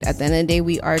At the end of the day,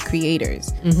 we are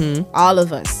creators. All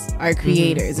of us are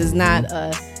creators. It's not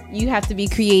you have to be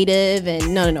creative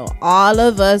and no. All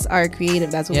of us are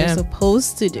creative. That's what we're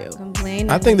supposed to do. Complain.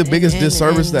 I think the biggest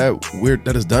disservice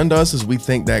that is done to us is we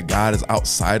think that God is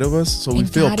outside of us, so we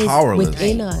feel powerless.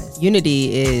 Within us.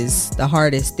 Unity is the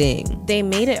hardest thing. They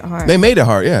made it hard.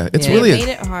 Yeah. It's really made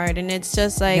it hard, and it's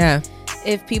just like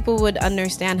if people would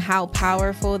understand how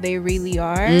powerful they really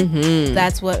are,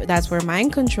 that's where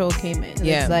mind control came in.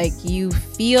 It's like you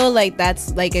feel like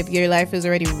that's like if your life is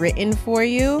already written for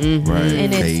you,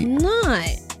 and it's not.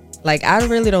 Like, I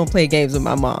really don't play games with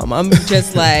my mom. I'm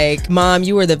just like, Mom,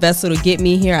 you were the vessel to get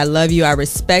me here. I love you. I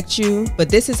respect you. But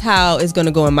this is how it's going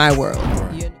to go in my world.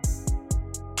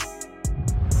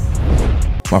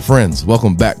 My friends,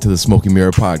 welcome back to the Smoky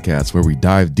Mirror Podcast, where we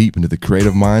dive deep into the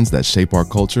creative minds that shape our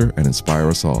culture and inspire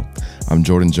us all. I'm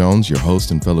Jordan Jones, your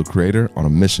host and fellow creator, on a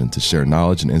mission to share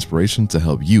knowledge and inspiration to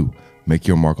help you make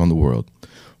your mark on the world.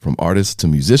 From artists to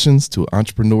musicians to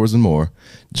entrepreneurs and more,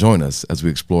 join us as we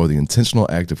explore the intentional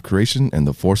act of creation and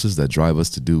the forces that drive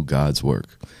us to do God's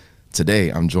work. Today,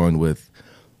 I'm joined with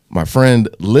my friend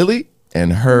Lilly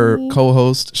and her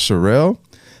co-host Sharrelle,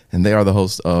 and they are the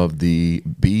hosts of the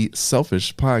Be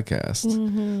Selfish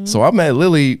podcast. So I met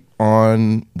Lilly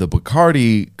on the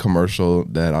Bacardi commercial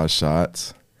that I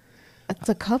shot. It's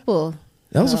a couple.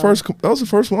 That was the first. That was the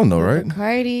first one, though, right?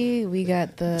 Bacardi. We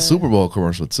got the Super Bowl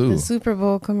commercial too. The Super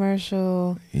Bowl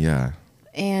commercial. Yeah.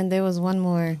 And there was one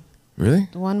more. Really?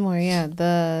 One more, yeah.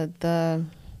 The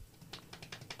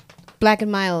Black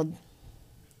and Mild.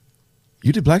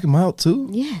 You did Black and Mild too?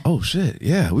 Yeah. Oh shit!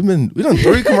 Yeah, we done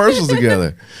 3 commercials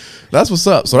together. That's what's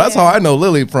up. So that's how I know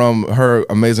Lilly, from her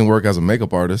amazing work as a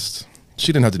makeup artist.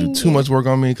 She didn't have to do too much work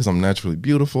on me because I'm naturally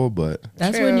beautiful, but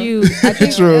that's when you. I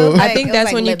think, I think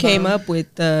that's when you came up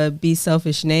with the Be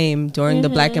Selfish name during the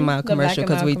Black and Mild commercial,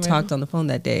 because we talked on the phone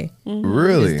that day.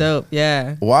 Really? It's dope.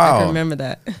 Yeah. Wow. I can remember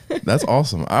that. That's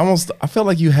awesome. I felt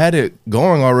like you had it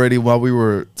going already while we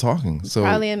were talking. So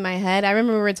probably in my head. I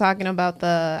remember we were talking about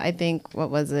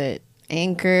what was it?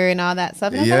 Anchor and all that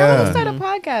stuff. And I was like, let's start a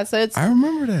podcast. So I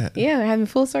remember that. Yeah, we're having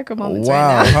full circle moments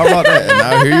wow, right now. How about that? And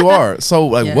now here you are. So,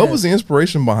 like, what was the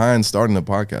inspiration behind starting the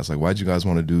podcast? Like, why'd you guys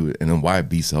want to do it? And then why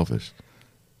Be Selfish?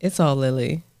 It's all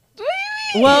Lilly. What do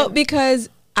you mean? Well, because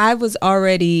I was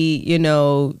already,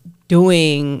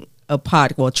 doing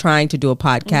trying to do a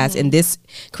podcast. And this,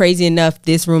 crazy enough,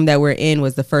 this room that we're in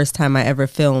was the first time I ever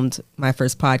filmed my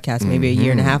first podcast, maybe a year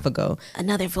and a half ago.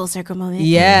 Another full circle moment.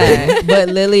 Yeah. But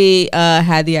Lilly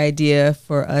had the idea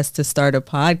for us to start a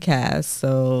podcast.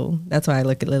 So that's why I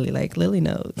look at Lilly like, Lilly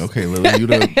knows. Okay, Lilly, you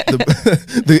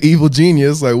the evil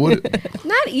genius. Like, what?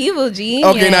 Not evil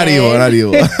genius. Okay, not evil.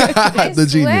 I the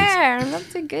swear, genius. I'm up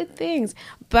to good things.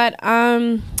 But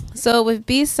so with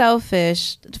Be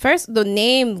Selfish, first the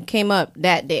name came up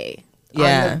that day. On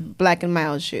the Black and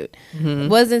Mild shoot. It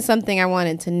wasn't something I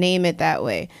wanted to name it that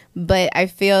way, but I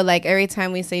feel like every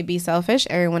time we say Be Selfish,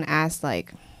 everyone asks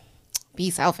like, be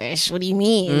selfish, what do you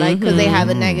mean? Like, because they have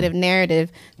a negative narrative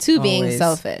to being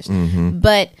selfish.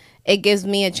 But it gives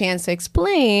me a chance to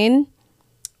explain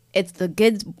it's the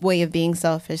good way of being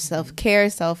selfish: self-care,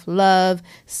 self-love,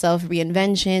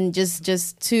 self-reinvention,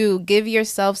 just to give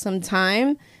yourself some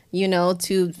time,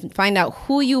 to find out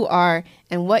who you are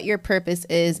and what your purpose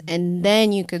is, and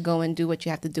then you could go and do what you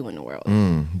have to do in the world.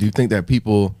 Do you think that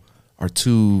people are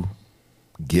too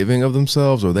giving of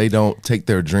themselves, or they don't take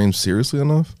their dreams seriously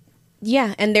enough?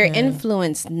 Yeah, and they're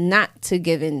influenced not to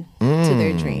give in to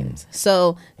their dreams.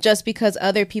 So just because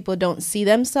other people don't see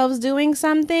themselves doing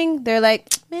something, they're like,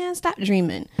 man, stop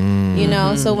dreaming.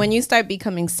 So when you start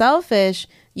becoming selfish,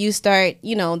 you start,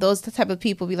 those type of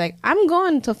people be like, I'm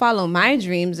going to follow my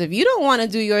dreams. If you don't want to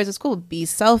do yours, it's cool. Be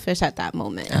selfish at that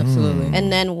moment. Absolutely.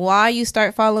 And then while you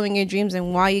start following your dreams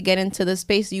and while you get into the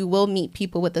space, you will meet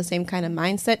people with the same kind of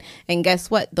mindset. And guess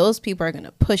what? Those people are going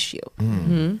to push you.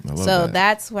 So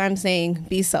that's why I'm saying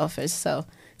be selfish. So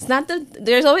it's not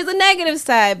there's always a negative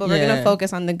side, but we're going to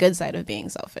focus on the good side of being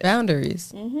selfish.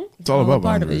 Boundaries. It's all about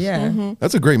boundaries.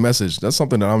 That's a great message. That's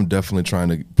something that I'm definitely trying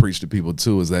to preach to people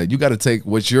too, is that you got to take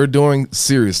what you're doing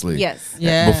seriously. Yes.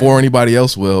 Before anybody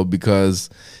else will,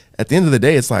 because at the end of the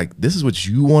day, it's like, this is what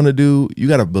you want to do. You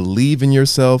got to believe in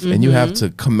yourself, and you have to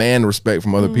command respect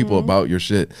from other people about your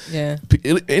shit. Yeah.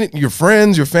 Your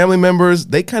friends, your family members,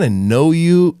 they kind of know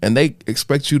you, and they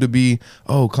expect you to be,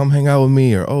 oh, come hang out with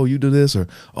me, or oh, you do this, or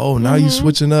oh, now you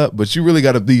switching up. But you really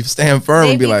got to stand firm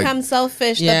and be like, they become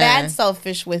selfish, the bad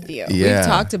selfish with you. Yeah. We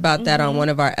talked about that on one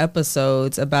of our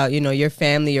episodes about, your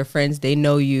family, your friends, they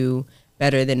know you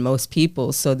better than most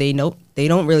people, so they don't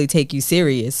really take you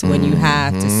serious when you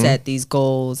have to set these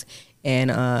goals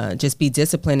and just be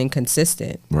disciplined and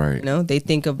consistent. Right. You know, they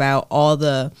think about all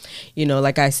the, you know,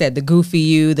 like I said, the goofy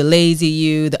you, the lazy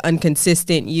you, the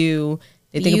inconsistent you.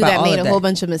 They think you about that all made of a whole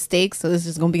bunch of mistakes, so this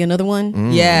is gonna be another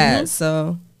one. Yeah.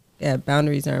 So yeah,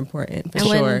 boundaries are important for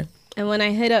sure. And when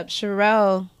I hit up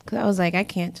Sharrelle, because I was like, I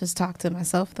can't just talk to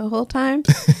myself the whole time.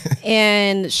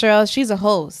 And Sharrelle, she's a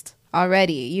host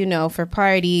already, you know, for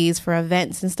parties, for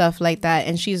events and stuff like that.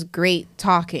 And she's great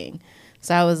talking.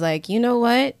 So I was like, you know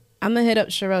what? I'm going to hit up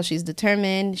Sharrelle. She's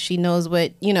determined. She knows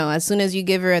what, you know, as soon as you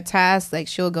give her a task, like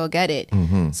she'll go get it.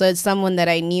 So it's someone that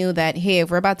I knew that, hey,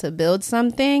 if we're about to build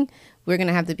something, we're going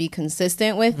to have to be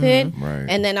consistent with it. Right.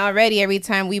 And then already every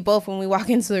time when we walk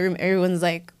into the room, everyone's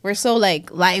like, we're so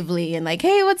like lively and like,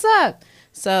 hey, what's up?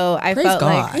 So I Praise felt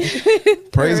God.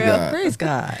 like, Praise God. Praise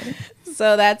God.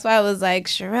 so that's why I was like,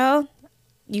 Sharrelle,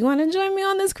 you want to join me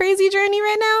on this crazy journey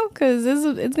right now? Because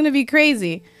it's going to be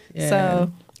crazy. Yeah.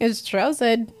 So as Sharrelle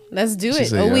said, let's do She it.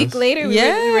 said A week yes. later, we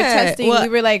were testing. Well, we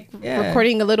were like yeah.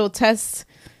 recording a little test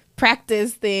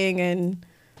practice thing, and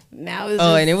now it's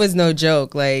and it was no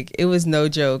joke. Like, it was no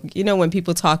joke. You know, when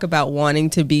people talk about wanting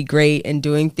to be great and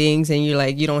doing things and you're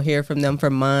like, you don't hear from them for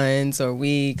months or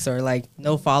weeks or like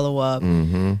no follow up.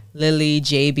 Lilly,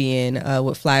 Jabian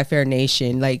with Fly Fair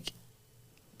Nation, like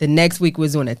the next week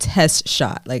was doing a test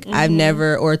shot. Like I've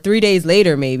never, or 3 days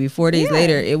later, maybe 4 days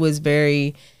later, it was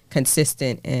very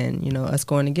consistent and, you know, us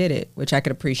going to get it, which I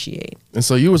could appreciate. And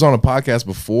so you was on a podcast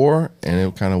before and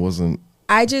it kind of wasn't.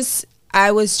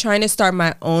 I was trying to start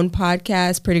my own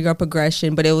podcast, Pretty Girl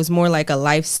Progression, but it was more like a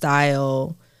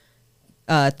lifestyle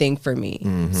thing for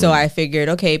me. So I figured,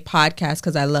 okay, podcast,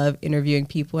 because I love interviewing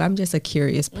people. I'm just a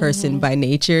curious person by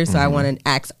nature, so I want to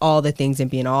ask all the things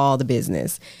and be in all the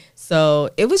business. So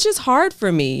it was just hard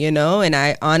for me, you know, and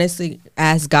I honestly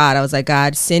asked God. I was like,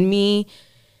 God, send me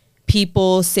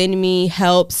people, send me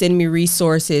help, send me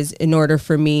resources in order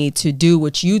for me to do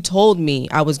what you told me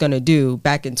I was going to do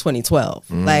back in 2012.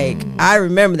 Like, I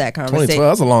remember that conversation.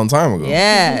 2012, that's a long time ago.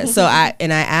 Yeah. So I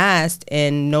asked,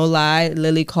 and no lie,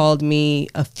 Lilly called me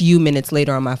a few minutes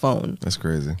later on my phone. That's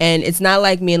crazy. And it's not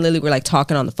like me and Lilly were like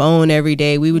talking on the phone every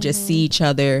day. We would just see each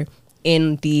other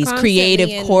in these Constantly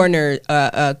creative corner,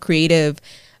 creative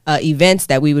events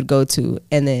that we would go to.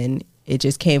 And then it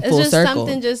just came full circle.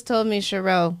 Something just told me,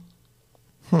 Sharrelle.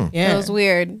 Yeah. It was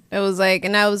weird. It was like,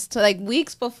 and I was like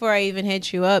weeks before I even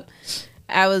hit you up,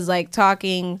 I was like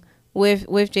talking with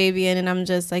JBN, and I'm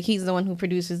just like, he's the one who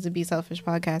produces the Be Selfish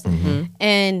podcast,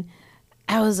 and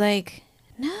I was like,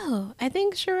 no, I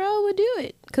think Sharrelle would do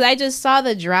it, because I just saw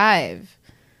the drive,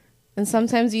 and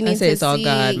sometimes you need to it's all see,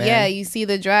 God, man. yeah, you see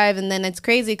the drive, and then it's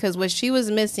crazy because what she was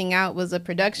missing out was the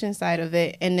production side of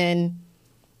it, and then.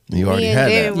 You already Me and had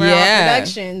David that. were on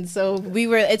production, so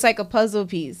it's like a puzzle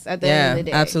piece at the end of the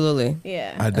day. Absolutely.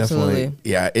 Yeah, I definitely,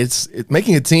 Absolutely. it's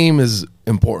making a team is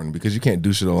important because you can't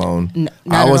do shit alone. Not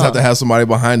I always at have to all. have somebody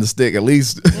behind the stick at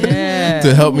least Yeah.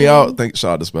 to help me out.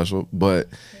 Shout out to Special, but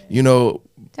you know,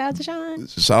 shout out to Sean.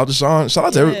 shout out to Sean. Shout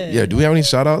out to every. Do we have any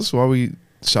shout outs while we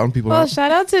shouting people Well, out?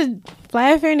 shout out to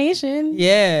Fly Fair Nation.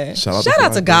 Yeah. Shout Shout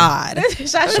out to Fly God.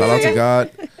 Shout out to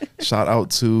God. Shout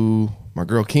out to my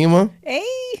girl Kima. Hey.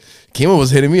 Kima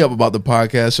was hitting me up about the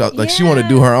podcast. She wanted to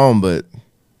do Yeah. her own, but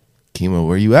Kima,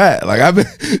 where you at? Like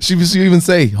she even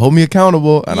say, hold me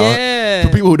accountable. And Yeah. for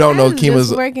people who don't know, I was Kima's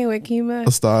just working with Kima.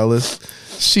 a stylist.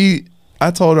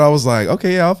 I told her, I was like,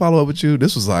 okay, yeah, I'll follow up with you.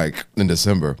 This was like in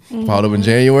December. Followed up in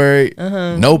January,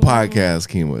 no podcast,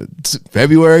 Kima.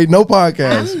 February, no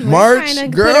podcast. We're March,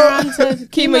 trying to girl. put her onto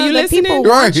Kima, you the people listening? want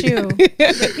Right. you.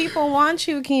 The people want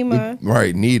you, Kima.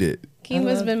 Right, need it.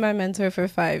 Kima's been my mentor for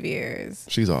 5 years.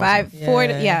 She's awesome. 5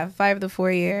 to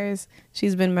 4 years.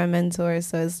 She's been my mentor.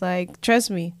 So it's like,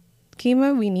 trust me,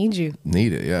 Kima, we need you.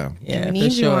 Need it, yeah. Yeah, we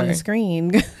need for you on sure. the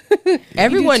screen.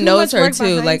 Everyone too knows much her work too.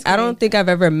 behind Like, I don't screen. think I've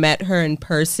ever met her in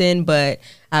person, but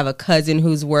I have a cousin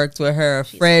who's worked with her, a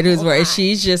friend who's worked.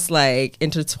 She's just like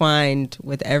intertwined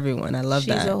with everyone. I love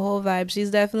She's that. a whole vibe.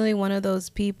 She's definitely one of those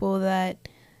people that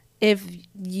if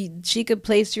she could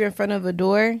place you in front of a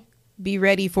door, be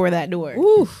ready for that door.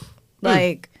 Oof.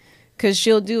 Like, because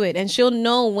she'll do it. And she'll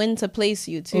know when to place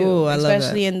you, too. Ooh, I love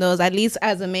especially in those, at least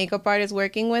as a makeup artist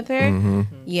working with her.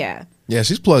 Yeah. Yeah,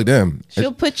 she's plugged in.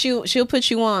 She'll put you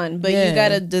on, but Yeah. you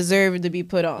gotta deserve to be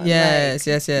put on. Yes,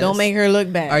 Like, yes. Don't make her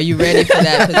look bad. Are you ready for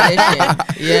that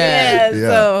position? Yeah. Yeah.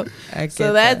 So I get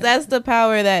so that's the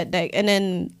power that and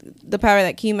then the power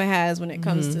that Kima has when it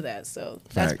comes to that. So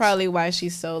that's Facts. probably why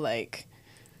she's so like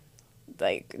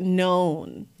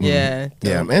known. Yeah.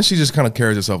 Yeah, man, she just kind of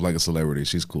carries herself like a celebrity.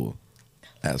 She's cool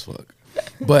as fuck.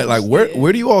 But like,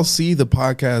 where do you all see the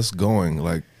podcast going?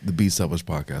 Like the Be Selfish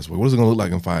podcast. What is it gonna look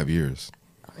like in 5 years?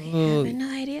 I have no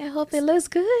idea. I hope it looks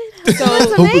good. So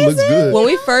Hope it looks good. when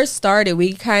we first started,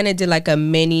 we kind of did like a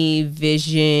mini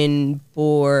vision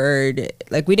board.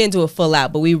 Like we didn't do a full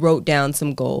out, but we wrote down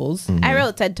some goals. I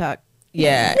wrote TED Talk.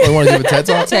 Yeah. Oh, you want to give a TED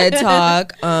Talk? TED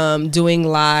Talk, doing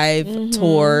live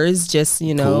tours, just,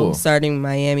 Cool. starting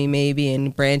Miami maybe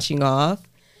and branching off.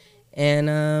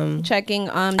 And Checking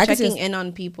just- in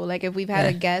on people. Like if we've had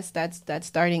a guest that's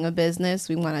starting a business,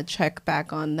 we want to check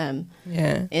back on them.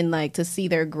 yeah. And like to see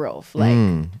their growth.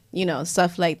 Like,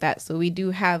 stuff like that. So we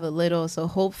do have a little, so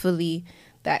hopefully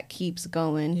that keeps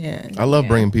going. Yeah. I love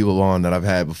bringing people on that I've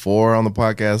had before on the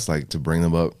podcast, like to bring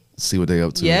them up, see what they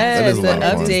up to. Yes, That is a lot of the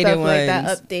fun. update. Stuff like ones.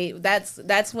 that update.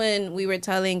 That's when we were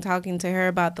talking to her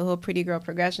about the whole pretty girl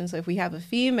progression. So if we have a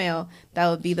female, that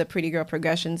would be the pretty girl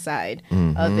progression side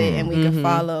of it, and we could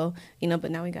follow. But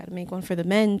now we got to make one for the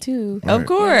men too. Of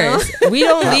course. We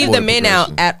don't Hot leave boy the men out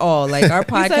progression. at all. Like our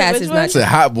podcast which is one? not. It's a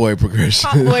hot boy progression.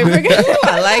 Hot boy progression.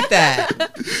 I like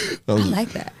that. I like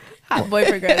that. Hot boy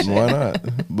progression. Why not?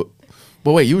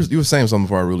 But wait, you were saying something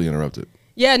before I really interrupted.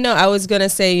 Yeah, no, I was gonna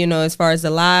say, as far as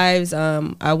the lives,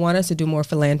 I want us to do more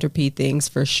philanthropy things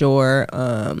for sure.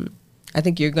 I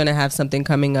think you're gonna have something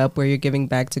coming up where you're giving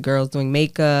back to girls doing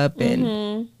makeup,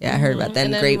 and I heard about that.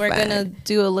 And then Great. we're gonna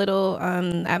do a little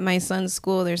at my son's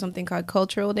school. There's something called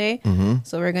Cultural Day,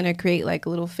 so we're gonna create like a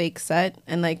little fake set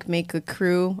and like make a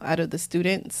crew out of the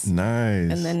students.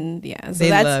 Nice. And then so They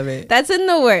that's, love it. That's in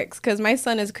the works because my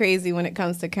son is crazy when it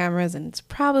comes to cameras, and it's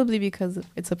probably because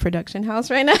it's a production house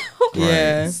right now.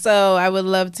 Yeah. So I would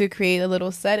love to create a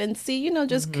little set and see,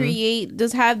 just create,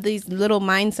 just have these little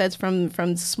mindsets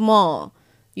from small,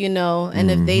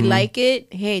 and if they like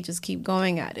it, hey, just keep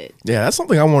going at it. Yeah, that's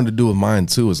something I wanted to do with mine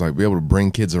too, is like be able to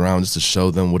bring kids around just to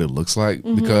show them what it looks like,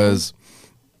 because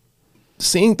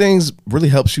seeing things really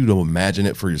helps you to imagine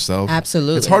it for yourself.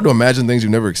 Absolutely. It's hard to imagine things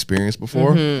you've never experienced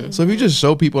before. So if you just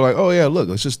show people like, oh yeah, look,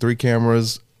 it's just 3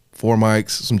 cameras, 4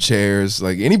 mics, some chairs,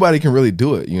 like anybody can really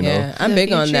do it, Yeah, I'm The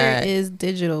big on future that. is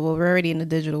digital. Well, we're already in the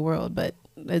digital world, but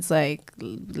it's like,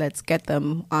 let's get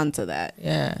them onto that.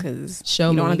 Yeah. Because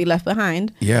Show you don't want me. to be left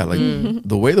behind. Yeah, like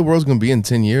the way the world's gonna be in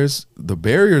 10 years, the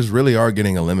barriers really are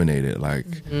getting eliminated. Like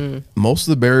most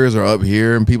of the barriers are up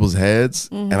here in people's heads,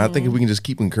 and I think if we can just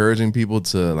keep encouraging people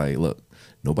to like, look,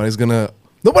 nobody's gonna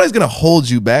hold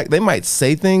you back. They might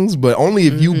say things, but only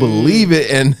if you believe it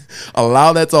and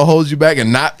allow that to hold you back,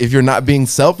 and not if you're not being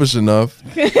selfish enough.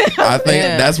 I think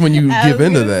that's when you I give was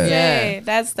into gonna that. say,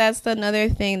 that's another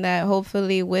thing that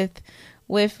hopefully with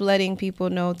letting people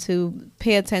know to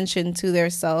pay attention to their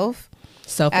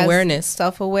Self-awareness.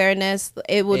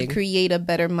 it would Big. create a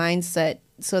better mindset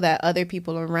so that other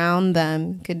people around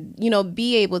them could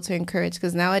be able to encourage,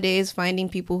 because nowadays finding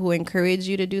people who encourage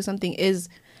you to do something is,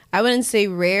 I wouldn't say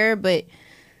rare, but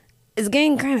it's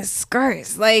getting kind of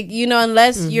scarce, like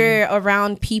unless you're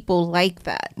around people like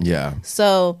that. Yeah.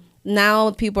 So now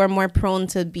people are more prone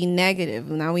to be negative.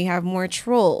 Now we have more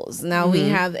trolls. Now we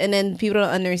have, and then people don't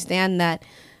understand that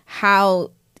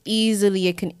how easily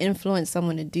it can influence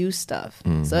someone to do stuff.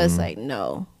 So it's like,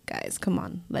 no, guys, come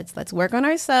on, let's work on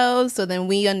ourselves, so then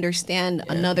we understand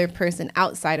another person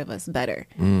outside of us better.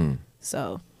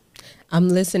 So I'm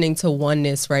listening to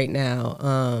Oneness right now,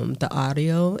 the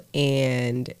audio,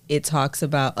 and it talks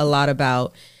about a lot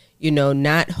about,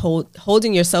 not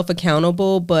holding yourself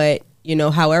accountable, but,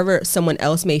 however someone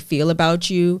else may feel about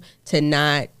you, to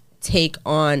not take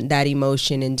on that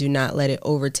emotion and do not let it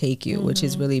overtake you, which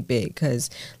is really big, because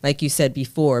like you said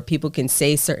before, people can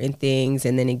say certain things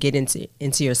and then it get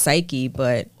into your psyche,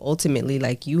 but ultimately,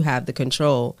 like, you have the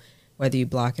control whether you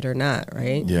block it or not,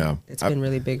 right? Yeah. It's been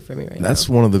really big for me right now. That's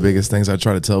one of the biggest things I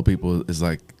try to tell people is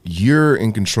like, you're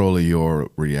in control of your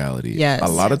reality. Yes. A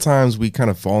lot of times we kind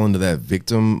of fall into that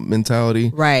victim mentality.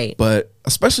 Right. But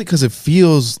especially because it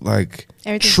feels like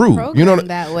Everything's true. You know programmed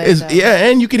that way, it's, though.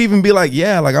 yeah, and you could even be like,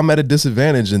 yeah, like I'm at a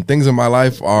disadvantage and things in my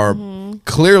life are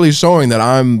clearly showing that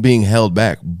I'm being held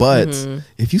back. But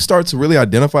if you start to really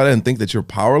identify that and think that you're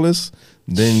powerless,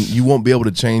 then you won't be able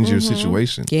to change your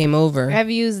situation. Game over. I've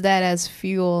used that as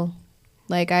fuel.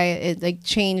 Like it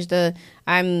changed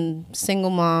I'm single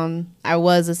mom. I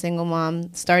was a single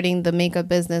mom starting the makeup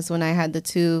business when I had the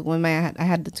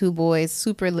 2 boys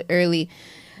super early.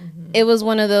 It was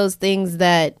one of those things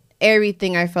that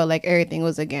I felt like everything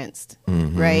was against,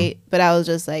 right? But I was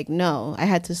just like, no, I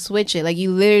had to switch it. Like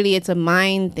it's a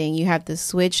mind thing. You have to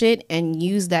switch it and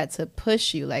use that to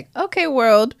push you. Like, okay,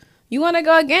 world, you want to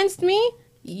go against me?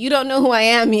 You don't know who I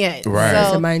am yet. Right.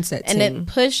 It's a mindset and thing. it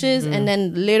pushes, and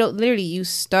then literally you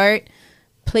start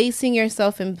placing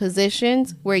yourself in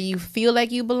positions where you feel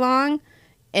like you belong,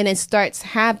 And it starts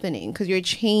happening because you're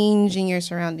changing your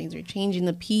surroundings. You're changing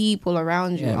the people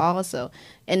around you also.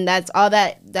 And that's all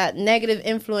that negative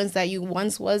influence that you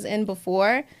once was in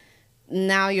before.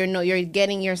 Now you're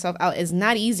getting yourself out. It's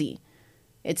not easy.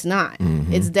 It's not.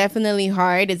 Mm-hmm. It's definitely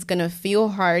hard. It's going to feel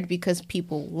hard because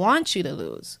people want you to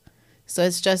lose. So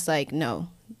it's just like, no.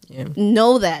 Yeah.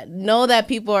 Know that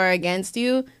people are against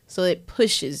you. So it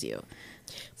pushes you.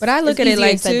 But I look at it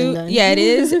like too. Yeah, it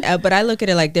is. But I look at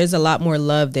it like there's a lot more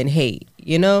love than hate.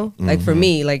 You know, like for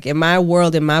me, like in my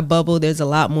world, in my bubble, there's a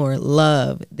lot more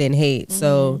love than hate. Mm-hmm.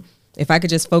 So if I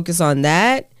could just focus on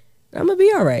that, I'm gonna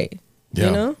be all right. Yeah.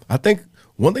 You know, I think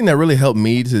one thing that really helped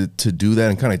me to do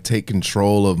that and kind of take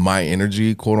control of my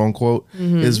energy, quote unquote,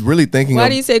 is really thinking. Why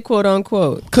do you say quote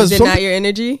unquote? Because it's not your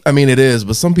energy. I mean, it is,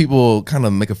 but some people kind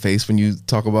of make a face when you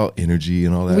talk about energy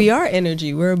and all that. We are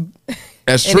energy. We're.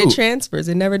 That's and true. It transfers.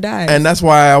 It never dies. And that's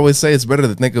why I always say it's better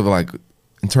to think of like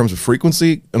in terms of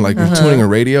frequency and like you're tuning a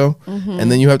radio.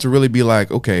 And then you have to really be like,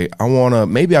 okay,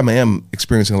 maybe I am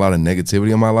experiencing a lot of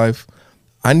negativity in my life.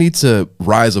 I need to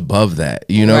rise above that,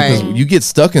 you know, because you get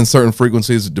stuck in certain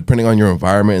frequencies depending on your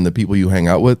environment and the people you hang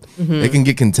out with. It can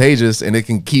get contagious and it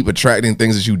can keep attracting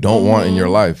things that you don't want in your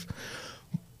life.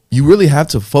 You really have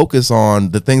to focus on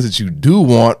the things that you do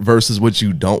want versus what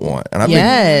you don't want. And I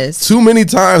think too many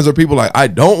times are people like, I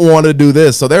don't want to do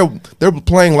this. So they're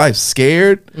playing life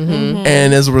scared.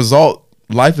 And as a result,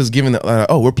 life is giving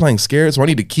we're playing scared. So I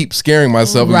need to keep scaring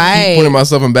myself and keep putting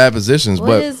myself in bad positions.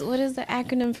 What is the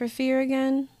acronym for fear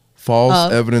again?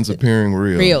 False evidence appearing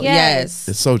real. Real, yes.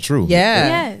 It's so true. Yeah.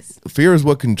 Yes. Fear is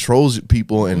what controls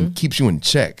people and keeps you in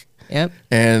check. Yep.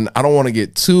 And I don't want to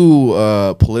get too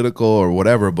political or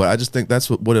whatever, but I just think that's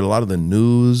what a lot of the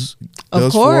news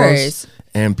does for us.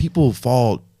 And people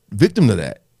fall victim to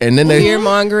that. And then fear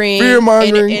mongering,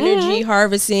 energy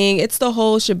harvesting. It's the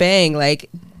whole shebang. Like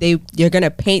you're gonna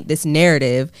paint this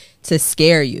narrative to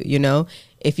scare you. You know,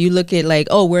 if you look at like,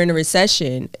 oh, we're in a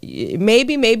recession,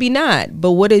 maybe not.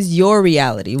 But what is your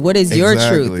reality? What is your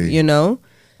truth? You know.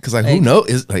 Because like who knows?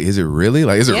 Is it really?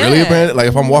 Like, is it really a pandemic? Like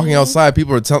if I'm walking outside,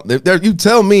 people are telling you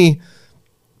tell me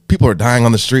people are dying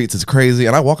on the streets. It's crazy,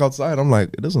 and I walk outside. I'm like,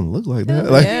 it doesn't look like that.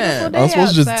 Like I'm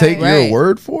supposed to just take your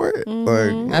word for it.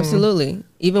 Like absolutely.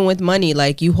 Even with money,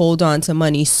 like you hold on to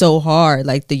money so hard,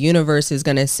 like the universe is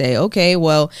gonna say, okay,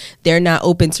 well they're not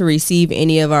open to receive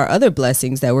any of our other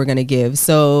blessings that we're gonna give,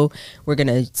 so we're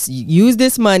gonna use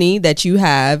this money that you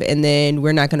have, and then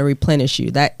we're not gonna replenish you.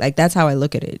 That's how I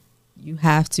look at it. You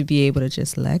have to be able to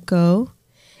just let go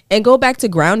and go back to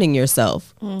grounding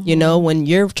yourself. You know, when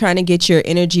you're trying to get your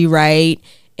energy right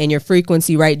and your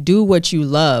frequency right, do what you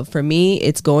love. For me,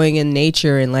 it's going in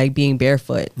nature and like being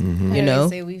barefoot. You know,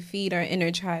 say we feed our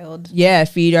inner child. Yeah,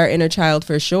 feed our inner child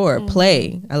for sure.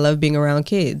 Play. I love being around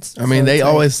kids. I mean, they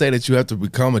always say that you have to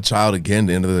become a child again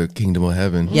to enter the kingdom of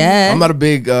heaven. Yeah, I'm not a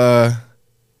big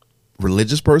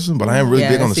religious person, but I am really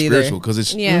big on the spiritual because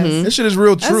it's this shit is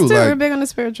real true. Like, we're big on the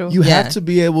spiritual. You have to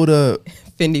be able to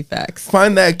Fendi facts.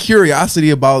 Find that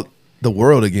curiosity about the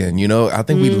world again. You know, I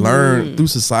think we learn through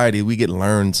society. We get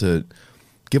learned to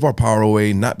give our power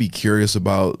away, not be curious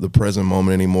about the present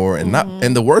moment anymore, and not.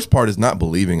 And the worst part is not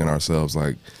believing in ourselves.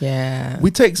 Like,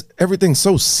 we take everything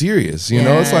so serious. You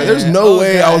know, it's like there's no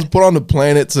way I was put on the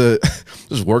planet to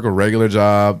just work a regular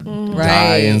job,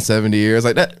 die in 70 years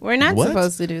like that. We're not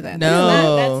supposed to do that.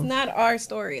 No, that's not our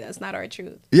story. That's not our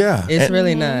truth. Yeah, it's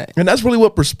really not. And that's really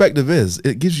what perspective is.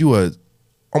 It gives you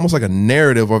almost like a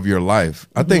narrative of your life.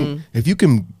 I think if you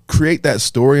can create that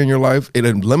story in your life, it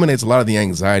eliminates a lot of the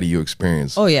anxiety you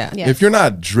experience. Oh yeah. Yes. If you're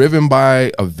not driven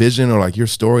by a vision or like your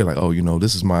story, like, oh, you know,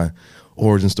 this is my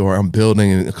origin story, I'm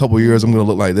building, in a couple of years I'm gonna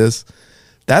look like this.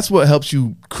 That's what helps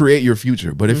you create your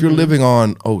future. But if you're living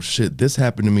on, oh shit, this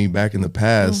happened to me back in the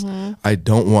past, I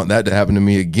don't want that to happen to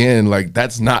me again. Like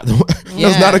that's not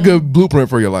that's not a good blueprint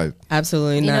for your life.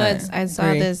 Absolutely not. You know, I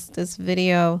saw this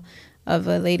video of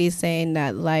a lady saying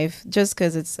that life, just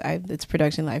because it's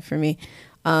production life for me,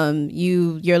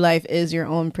 your life is your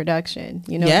own production.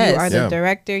 You know, you are the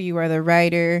director, you are the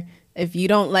writer. If you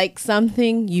don't like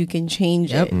something, you can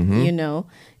change it. You know,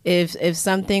 if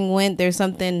something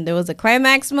there was a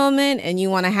climax moment and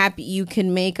you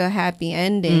can make a happy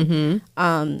ending.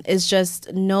 It's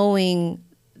just knowing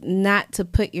not to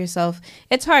put yourself.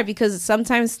 It's hard because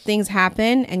sometimes things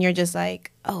happen and you're just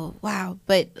like, oh wow,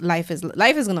 but life is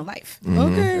gonna life.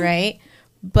 Okay, right?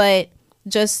 But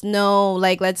just know,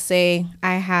 like, let's say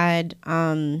I had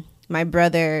my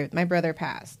brother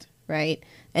passed, right?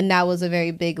 And that was a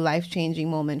very big life-changing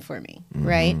moment for me,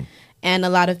 right? And a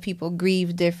lot of people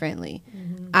grieve differently.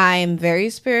 I am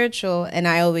very spiritual, and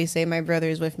I always say my brother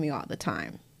is with me all the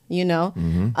time, you know.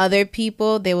 Other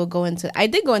people, they will go into, I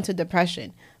did go into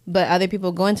depression, but other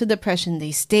people go into depression,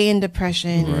 they stay in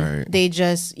depression. Right. They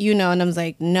just, you know, and I'm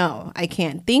like, no, I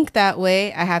can't think that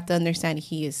way. I have to understand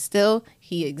he existed.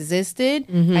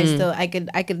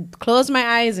 I could close my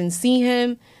eyes and see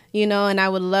him, you know, and I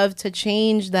would love to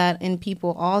change that in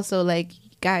people also. Like,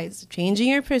 guys, changing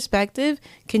your perspective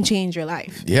can change your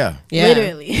life. Yeah.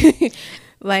 Literally.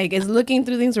 Like, it's looking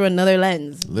through things through another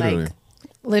lens. Literally. Like,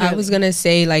 literally. I was gonna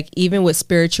say, like, even with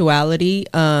spirituality,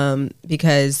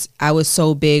 because I was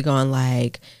so big on,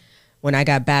 like, when I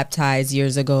got baptized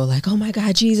years ago, like, oh my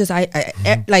God, Jesus, I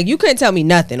like, you couldn't tell me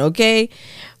nothing, okay?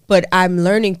 But I'm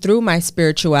learning through my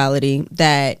spirituality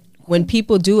that when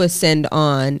people do ascend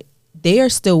on, they are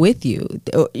still with you.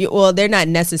 Well, they're not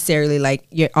necessarily like,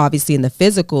 you're obviously in the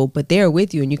physical, but they're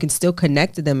with you and you can still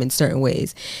connect to them in certain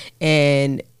ways.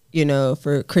 And, you know,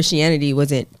 for Christianity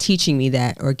wasn't teaching me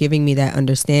that or giving me that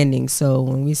understanding. So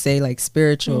when we say like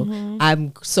spiritual,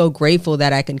 I'm so grateful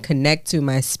that I can connect to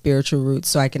my spiritual roots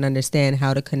so I can understand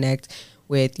how to connect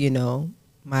with, you know,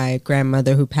 my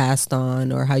grandmother who passed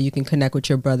on, or how you can connect with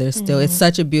your brother still. It's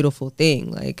such a beautiful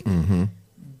thing. Like,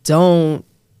 don't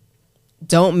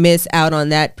miss out on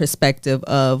that perspective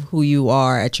of who you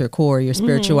are at your core, your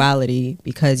spirituality,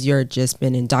 because you're just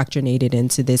been indoctrinated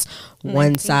into this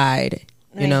one side,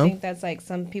 you know? I think that's like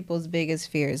some people's biggest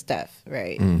fear is death,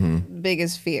 right?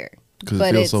 Biggest fear. Because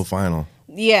it feels so final.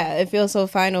 Yeah, it feels so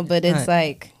final, but it's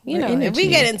like, you know, energy. if we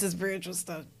get into spiritual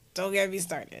stuff, don't get me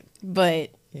started. But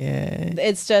Yeah.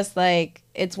 it's just like,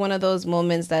 it's one of those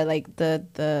moments that like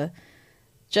the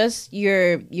just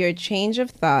your change of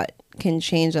thought can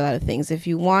change a lot of things. If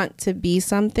you want to be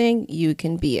something, you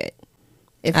can be it.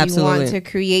 If you want to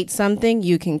create something,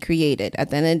 you can create it. At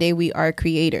the end of the day, we are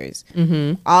creators.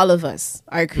 All of us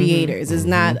are creators. It's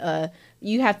not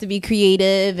you have to be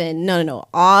creative and no.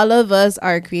 All of us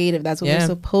are creative. That's what we're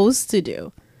supposed to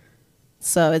do.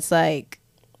 So it's like,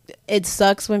 it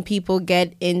sucks when people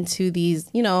get into these,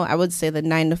 you know, I would say the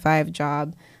 9-to-5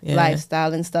 job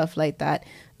lifestyle and stuff like that.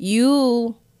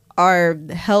 You are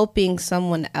helping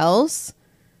someone else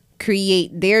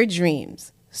create their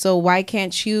dreams. So why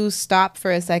can't you stop for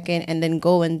a second and then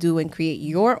go and do and create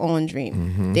your own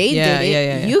dream? They did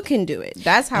it. You can do it.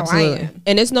 That's how I am.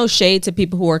 And it's no shade to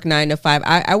people who work 9 to 5.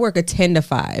 I work a 10 to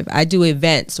 5. I do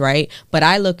events, right? But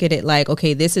I look at it like,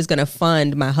 okay, this is going to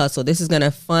fund my hustle. This is going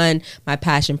to fund my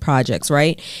passion projects,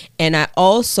 right? And I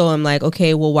also am like,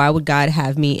 okay, well, why would God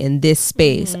have me in this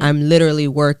space? I'm literally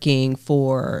working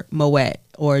for Moet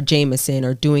or Jameson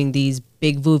or doing these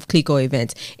big Veuve Clicquot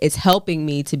events. It's helping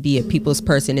me to be a people's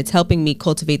person. It's helping me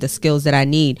cultivate the skills that I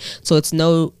need. So it's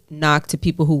no knock to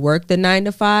people who work the 9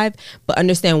 to 5, but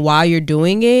understand why you're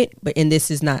doing it. And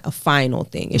this is not a final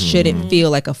thing. It shouldn't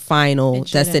feel like a final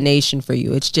destination for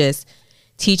you. It's just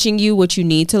teaching you what you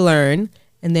need to learn,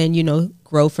 and then, you know,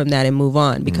 grow from that and move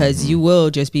on, because you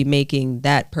will just be making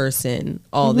that person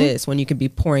all this when you could be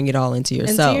pouring it all into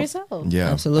yourself. Yeah,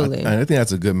 absolutely. I think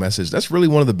that's a good message. That's really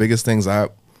one of the biggest things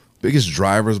biggest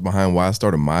drivers behind why I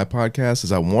started my podcast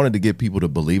is I wanted to get people to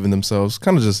believe in themselves,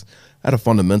 kind of just at a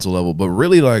fundamental level, but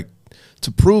really like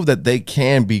to prove that they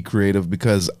can be creative.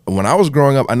 Because when I was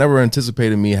growing up, I never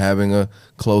anticipated me having a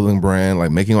clothing brand,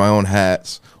 like making my own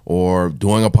hats or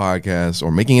doing a podcast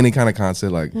or making any kind of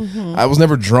content. Like I was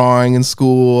never drawing in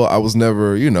school. I was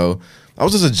never, you know, I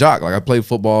was just a jock. Like I played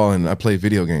football and I played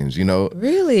video games, you know?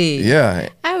 Really? Yeah.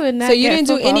 I would not. So you didn't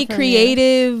do any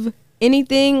creative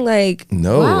anything? Like,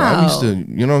 no, wow. I used to,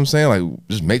 you know what I'm saying? Like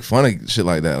just make fun of shit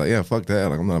like that. Like, yeah, fuck that.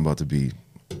 Like I'm not about to be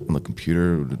on the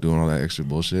computer doing all that extra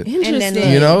bullshit.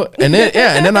 Interesting. You know? And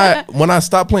then when I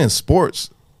stopped playing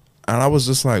sports, and I was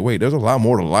just like, wait, there's a lot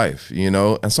more to life, you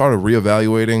know? And started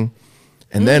reevaluating.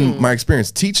 And then my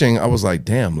experience teaching, I was like,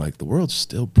 damn, like the world's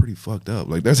still pretty fucked up.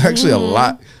 Like there's actually a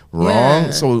lot wrong.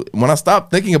 Yeah. So when I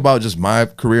stopped thinking about just my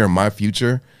career and my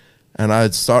future, and I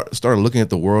started looking at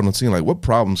the world and seeing like, what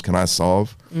problems can I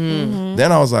solve?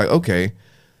 Then I was like, okay,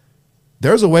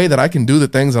 there's a way that I can do the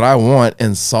things that I want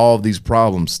and solve these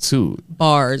problems too.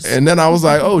 Bars. And then I was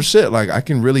like, oh shit, like I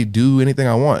can really do anything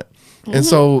I want. And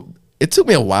so it took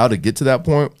me a while to get to that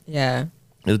point. Yeah.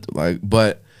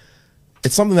 But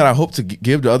it's something that I hope to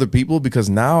give to other people, because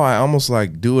now I almost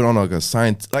like do it on like a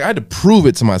science. Like I had to prove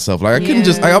it to myself. Like I couldn't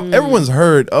just. Like, everyone's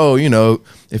heard, oh, you know,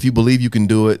 if you believe you can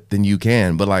do it, then you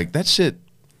can. But like that shit,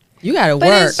 you gotta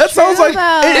work. That sounds like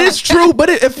it is true, but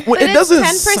it doesn't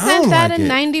 10% sound that like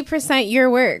and it. 90%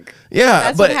 your work.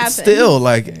 Yeah, that's but still,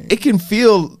 like it can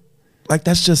feel like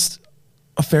that's just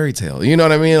a fairy tale. You know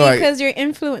what I mean? Like, because you're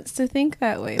influenced to think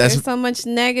that way. There's so much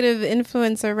negative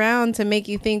influence around to make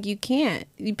you think you can't.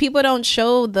 People don't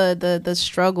show the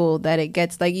struggle that it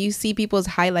gets. Like, you see people's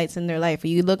highlights in their life.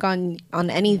 You look on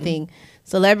anything,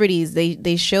 celebrities,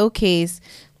 they showcase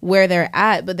where they're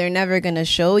at, but they're never going to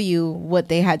show you what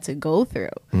they had to go through.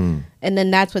 And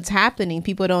then that's what's happening.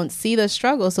 People don't see the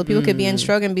struggle. So people could be in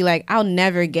struggle and be like, I'll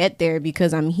never get there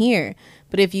because I'm here.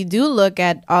 But if you do look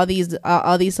at all these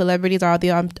celebrities, all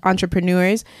the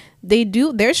entrepreneurs,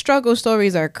 their struggle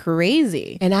stories are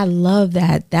crazy. And I love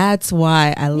that. That's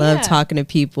why I love talking to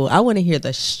people. I want to hear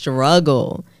the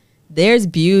struggle. There's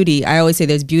beauty. I always say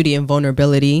there's beauty in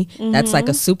vulnerability. That's like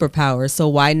a superpower. So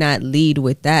why not lead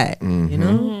with that? You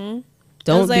know,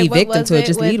 don't be victim to it.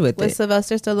 Just lead with it. With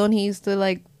Sylvester Stallone, he used to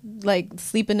like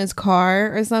sleep in his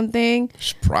car or something.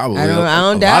 Probably. I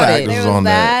don't doubt it. There was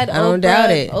that. I don't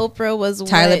doubt it. Oprah was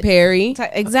Tyler Perry.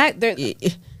 Exactly.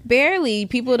 Barely.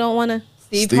 People don't want to.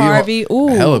 Steve Harvey. Ooh.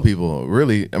 Hella people.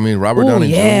 Really. I mean, Robert Downey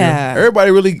Jr.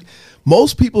 Everybody really.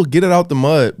 Most people get it out the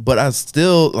mud, but I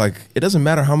still, like, it doesn't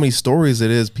matter how many stories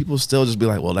it is. People still just be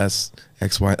like, well, that's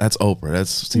XY, that's Oprah, that's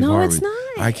Steve Harvey. No, it's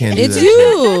not. I can't do that. It's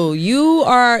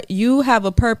you. You have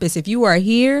a purpose. If you are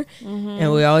here,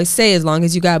 and we always say, as long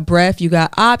as you got breath, you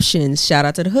got options. Shout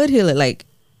out to the Hood Healer. Like,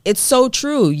 it's so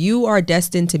true. You are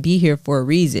destined to be here for a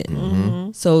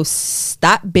reason. So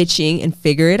stop bitching and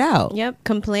figure it out. Yep,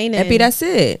 complaining. Epi, that's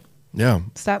it. Yeah.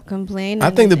 Stop complaining.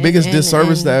 I think the biggest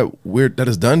disservice that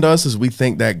is done to us is we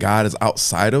think that God is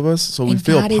outside of us, so we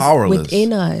feel God powerless. Is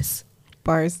within us.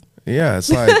 Bars. Yeah, it's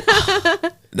like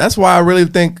that's why I really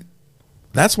think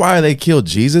that's why they killed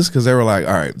Jesus, because they were like,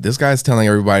 all right, this guy's telling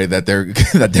everybody that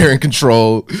they're in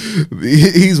control.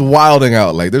 He's wilding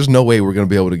out. Like, there's no way we're gonna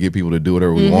be able to get people to do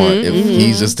whatever we want if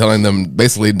he's just telling them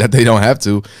basically that they don't have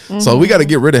to. So we got to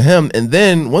get rid of him, and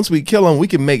then once we kill him, we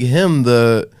can make him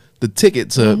the ticket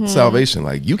to salvation.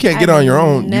 Like, you can't get on your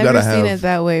own. You gotta have. Never seen it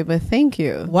that way, but thank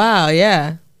you. Wow,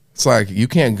 yeah. It's like you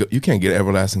can't get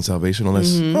everlasting salvation unless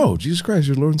Jesus Christ,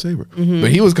 your Lord and Savior. But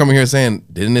he was coming here saying,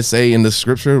 didn't it say in the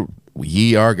scripture,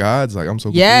 ye are gods? Like, I'm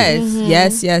so confused.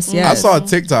 Yes. I saw a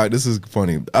TikTok. This is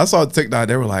funny. I saw a TikTok.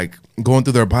 They were like going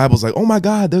through their Bibles, like, oh my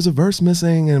God, there's a verse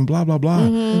missing and blah blah blah.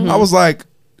 I was like,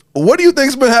 what do you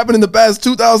think's been happening the past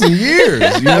 2,000 years?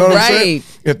 You know what I'm saying?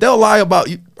 If they'll lie about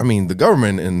you, I mean, the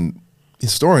government and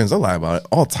historians, they'll lie about it,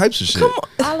 all types of shit.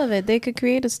 All of it. They could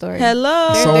create a story.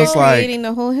 Hello. They're creating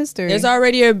the whole history. There's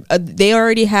already they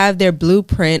already have their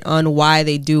blueprint on why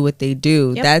they do what they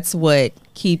do. Yep. That's what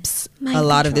keeps a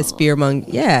lot of this fear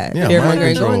mongering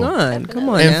going on. Come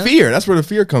on, and now. Fear. That's where the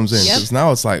fear comes in. Because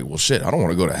now it's like, well, shit, I don't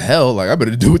want to go to hell. Like, I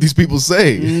better do what these people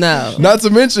say. No. Not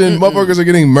to mention, motherfuckers are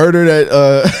getting murdered at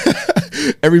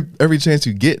every chance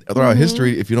you get throughout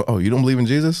history. If you don't believe in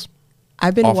Jesus.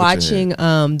 I've been watching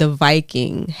The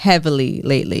Viking heavily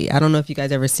lately. I don't know if you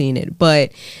guys ever seen it,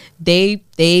 but they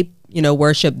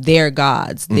worship their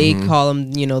gods. They call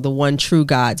them, the one true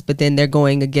gods, but then they're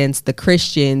going against the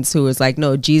Christians who is like,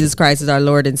 no, Jesus Christ is our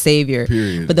Lord and Savior.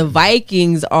 Period. But the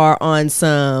Vikings are on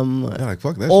some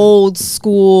fuck that old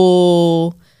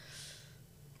school.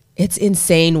 It's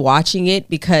insane watching it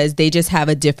because they just have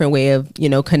a different way of,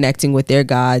 connecting with their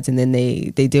gods, and then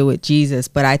they deal with Jesus.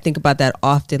 But I think about that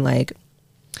often, like,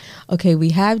 okay, we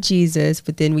have Jesus,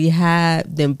 but then we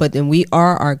have them, but then we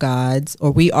are our gods,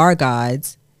 or we are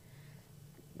gods.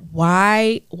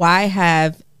 Why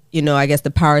have, I guess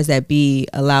the powers that be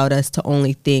allowed us to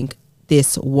only think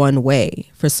this one way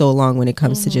for so long when it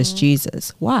comes to just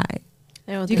Jesus? Why?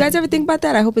 Do you guys ever think about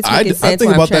that? I hope it's making sense. I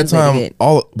think about that time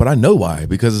but I know why,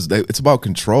 because it's about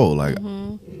control. Like,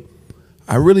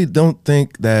 I really don't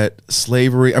think that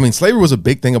slavery was a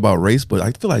big thing about race, but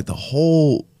I feel like the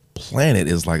whole planet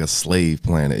is like a slave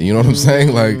planet. You know what I'm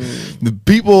saying? Like, the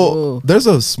people, there's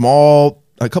a small,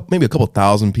 maybe a couple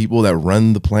thousand people that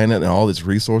run the planet and all its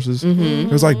resources.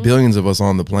 There's like billions of us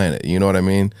on the planet. You know what I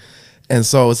mean? And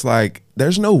so it's like,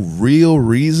 there's no real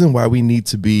reason why we need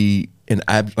to be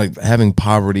having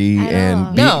poverty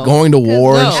and going to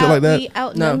war and shit like that. We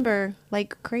outnumber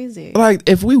like crazy. Like,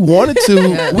 if we wanted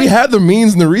to, we have the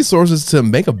means and the resources to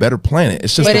make a better planet.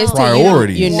 It's just a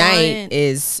priority.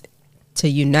 To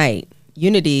unite.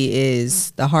 Unity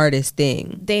is the hardest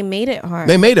thing. They made it hard.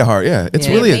 Yeah. It's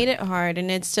really made it hard, and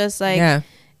it's just like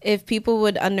if people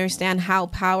would understand how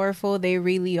powerful they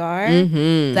really are,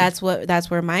 that's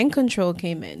where mind control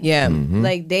came in. Yeah.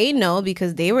 Like, they know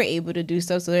because they were able to do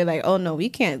stuff, so they're like, oh no, we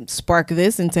can't spark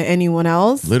this into anyone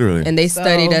else. Literally. And they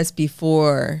studied us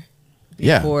before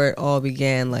it all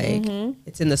began. Like,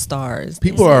 it's in the stars.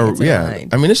 People are I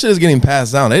mean, this shit is getting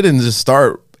passed down. They didn't just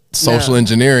start social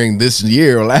engineering this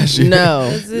year or last year. No.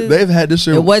 They've had this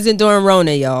shit. It wasn't during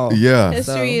Rona, y'all. Yeah.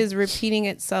 History is repeating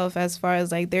itself as far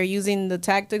as like they're using the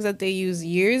tactics that they used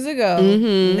years ago.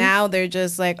 Now they're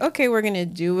just like, okay, we're going to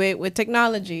do it with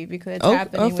technology because it's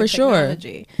happening with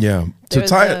technology. Yeah. To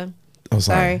tie it. Oh,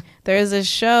 sorry. There's a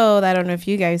show that I don't know if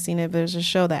you guys seen it, but there's a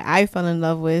show that I fell in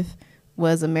love with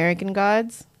was American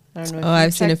Gods. I don't know if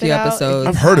I've seen a few episodes.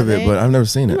 I've heard of it, but I've never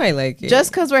seen it. You might like it.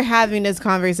 Just because we're having this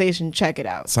conversation, check it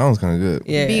out. Sounds kind of good.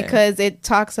 Yeah. Because it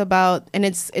talks about, and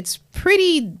it's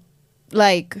pretty,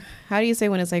 like, how do you say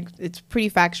when it's like, it's pretty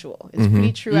factual. It's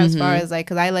pretty true as far as like,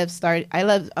 because I love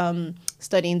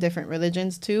studying different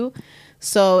religions too.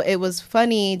 So it was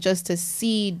funny just to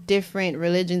see different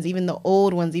religions, even the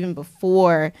old ones, even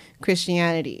before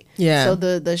Christianity. Yeah. So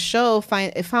the show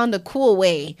found a cool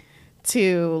way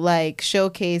to like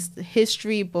showcase the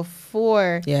history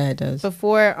before Christianity,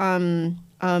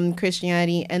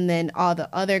 and then all the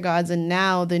other gods, and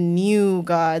now the new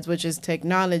gods, which is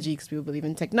technology, because people believe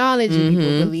in technology,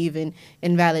 people believe in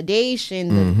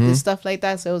validation, the stuff like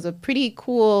that. So it was a pretty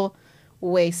cool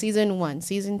way. Season 1,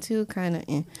 season 2 kind of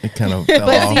it kind of fell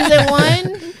but off.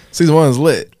 Season 1 is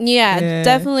lit. Yeah,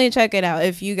 definitely check it out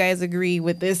if you guys agree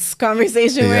with this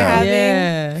conversation we're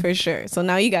having, for sure. So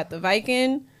now you got the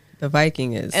Viking and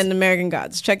the American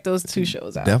Gods. Check those 2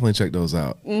 shows out. Definitely check those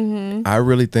out. I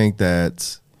really think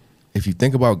that if you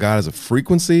think about God as a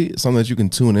frequency, something that you can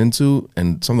tune into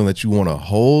and something that you want to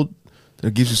hold,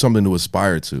 it gives you something to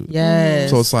aspire to.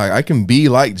 Yes. So it's like I can be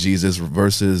like Jesus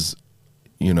versus,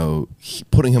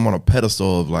 putting him on a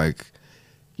pedestal of like,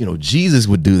 Jesus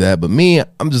would do that, but me,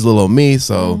 I'm just little old me,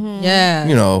 so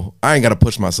I ain't got to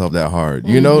push myself that hard.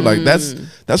 Like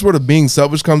that's where the being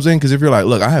selfish comes in. Because if you're like,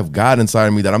 look, I have God inside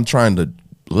of me that I'm trying to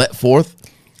let forth,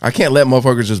 I can't let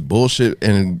motherfuckers just bullshit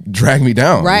and drag me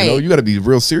down. Right. You got to be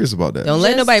real serious about that. Don't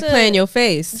let nobody play in your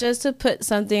face. Just to put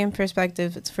something in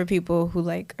perspective, it's for people who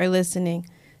like are listening.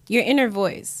 Your inner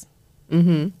voice.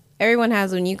 Everyone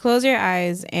has. When you close your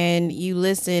eyes and you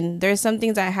listen, there's some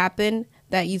things that happen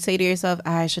that you say to yourself,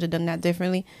 I should have done that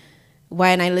differently.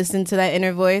 Why didn't I listen to that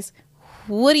inner voice?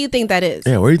 What do you think that is?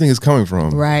 Yeah, where do you think it's coming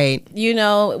from? Right.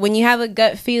 When you have a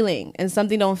gut feeling and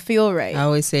something don't feel right. I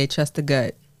always say trust the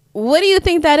gut. What do you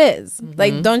think that is?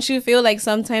 Like, don't you feel like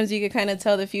sometimes you could kind of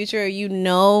tell the future,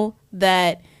 or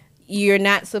that you're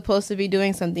not supposed to be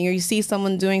doing something, or you see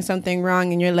someone doing something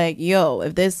wrong and you're like, yo,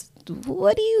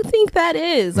 what do you think that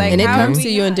is? Like, and it comes to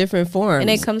you in different forms.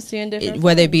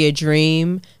 Whether it be a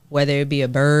dream, whether it be a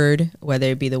bird, whether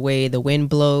it be the way the wind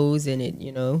blows and it,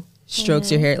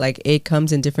 strokes your hair. Like, it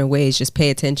comes in different ways. Just pay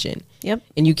attention. Yep.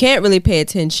 And you can't really pay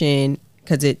attention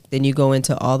because then you go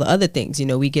into all the other things.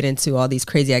 We get into all these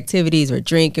crazy activities. We're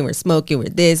drinking, we're smoking, we're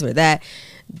this, we're that.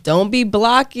 Don't be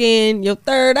blocking your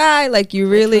third eye, like you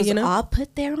really, all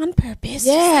put there on purpose.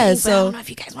 Yeah, so I don't know if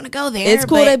you guys want to go there. It's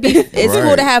cool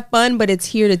cool to have fun, but it's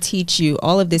here to teach you.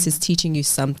 All of this is teaching you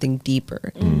something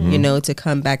deeper. To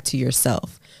come back to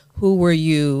yourself. Who were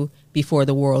you before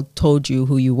the world told you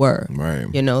who you were? Right.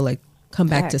 Come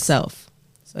back to self.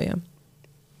 So yeah.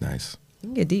 Nice. You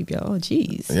can get deep, y'all. Oh,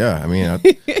 jeez. Yeah, I mean,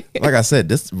 like I said,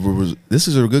 this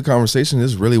is a good conversation.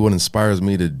 This is really what inspires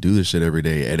me to do this shit every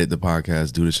day, edit the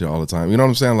podcast, do this shit all the time. You know what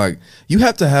I'm saying? Like, you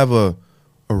have to have a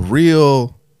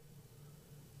real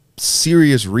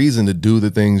serious reason to do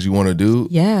the things you want to do.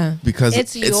 Yeah. Because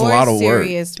it's a lot of work.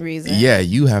 Serious reason. Yeah,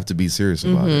 you have to be serious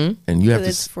about it. And you have to.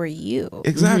 It's for you.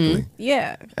 Exactly.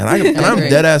 Yeah. And I'm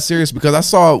dead ass serious because I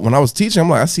saw when I was teaching, I'm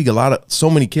like, I see so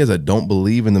many kids that don't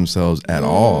believe in themselves at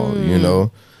all, And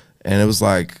it was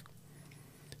like,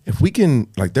 if we can,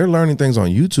 like, they're learning things on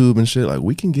YouTube and shit, like,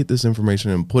 we can get this information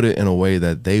and put it in a way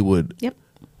that they would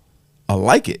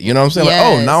like it. You know what I'm saying? Yes.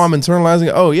 Like, oh, now I'm internalizing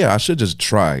it. Oh, yeah, I should just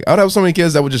try. I would have so many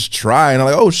kids that would just try and I'm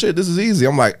like, oh, shit, this is easy.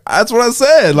 I'm like, that's what I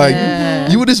said. Like,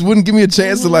 you just wouldn't give me a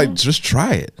chance to, like, just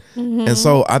try it. And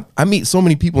so I meet so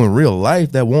many people in real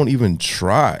life that won't even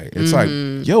try. It's like,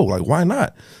 yo, like, why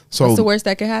not? So what's the worst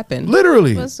that could happen?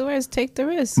 Literally. What's the worst? Take the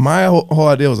risk. My whole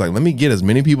idea was like, let me get as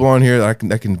many people on here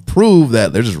that can prove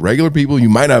that they're just regular people. You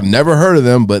might have never heard of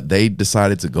them, but they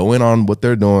decided to go in on what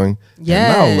they're doing.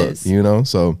 Yes. And now look,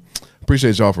 so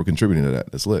appreciate y'all for contributing to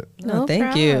that. That's lit. No,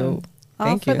 thank you.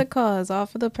 All for the cause, all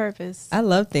for the purpose. I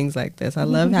love things like this. I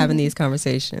love having these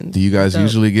conversations. Do you guys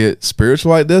usually get spiritual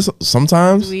like this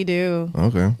sometimes? We do.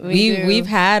 Okay. We've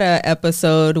had an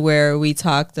episode where we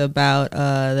talked about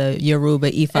the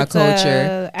Yoruba Ifa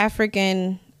culture.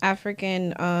 African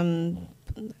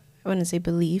I wouldn't say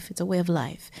belief, it's a way of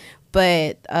life.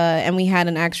 But and we had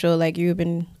an actual like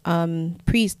Cuban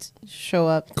priest show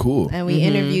up. Cool. And we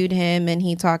interviewed him, and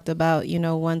he talked about, you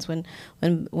know, once when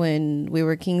we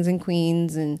were kings and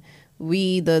queens, and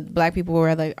we, the black people,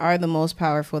 are the most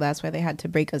powerful. That's why they had to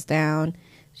break us down.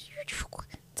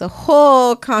 It's a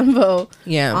whole convo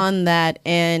on that.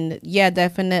 And yeah,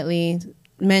 definitely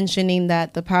mentioning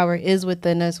that the power is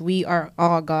within us. We are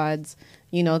all gods,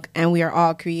 you know, and we are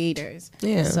all creators.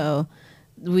 Yeah. So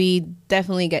we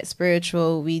definitely get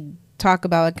spiritual. We talk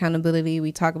about accountability.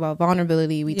 We talk about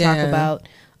vulnerability. We talk about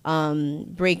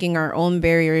breaking our own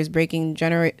barriers, breaking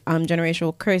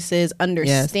generational curses,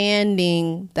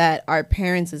 understanding that our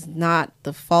parents is not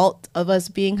the fault of us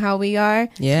being how we are,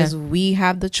 because we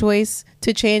have the choice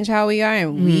to change how we are,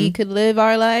 and we could live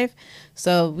our life.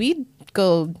 So we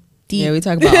go deep. Yeah, we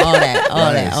talk about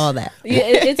all that. Yeah,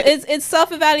 it's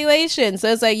self-evaluation.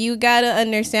 So it's like you gotta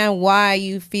understand why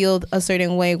you feel a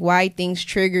certain way, why things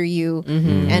trigger you,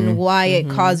 and why it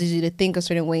causes you to think a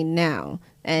certain way now.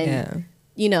 And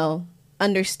you know,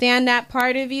 understand that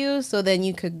part of you, so then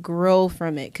you could grow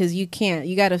from it. Because you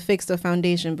gotta fix the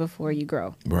foundation before you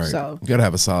grow. Right. So you gotta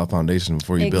have a solid foundation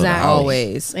before you build a house.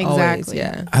 Always.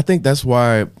 Yeah. I think that's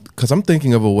why, because I'm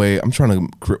thinking of a way, I'm trying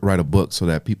to write a book so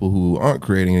that people who aren't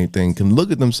creating anything can look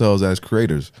at themselves as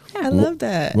creators. Yeah, I love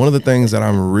that. One of the things that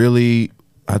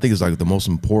I think is like the most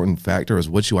important factor is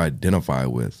what you identify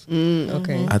with.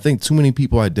 Okay. I think too many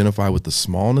people identify with the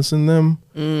smallness in them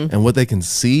and what they can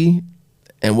see.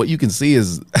 And what you can see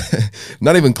is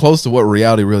not even close to what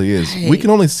reality really is. Right. We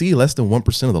can only see less than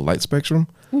 1% of the light spectrum,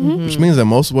 which means that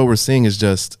most of what we're seeing is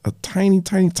just a tiny,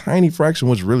 tiny, tiny fraction of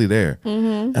what's really there.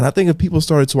 And I think if people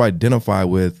started to identify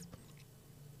with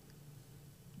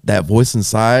that voice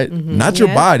inside, not your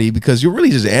body, because you're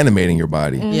really just animating your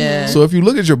body. Yeah. So if you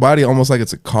look at your body almost like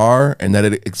it's a car, and that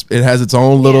it has its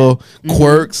own little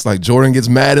quirks, like Jordan gets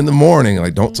mad in the morning,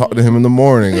 like don't talk to him in the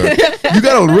morning. Or, you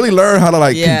got to really learn how to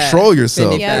like control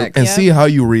yourself and see how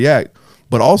you react.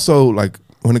 But also, like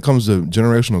when it comes to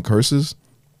generational curses,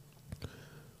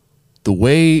 the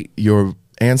way your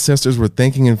ancestors were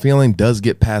thinking and feeling does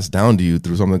get passed down to you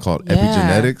through something called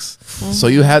epigenetics. So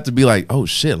you have to be like, oh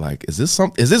shit, like is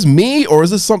this me or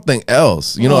is this something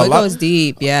else? You know, it goes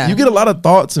deep. Yeah, you get a lot of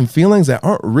thoughts and feelings that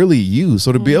aren't really you.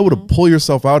 So to be able to pull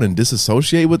yourself out and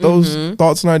disassociate with those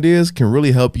thoughts and ideas can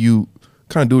really help you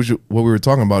kind of do what we were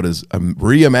talking about, is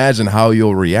reimagine how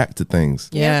you'll react to things.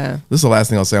 Yeah, this is the last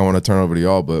thing I'll say. I want to turn over to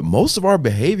y'all, but most of our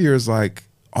behavior is like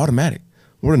automatic.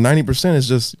 More than 90% is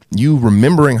just you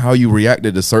remembering how you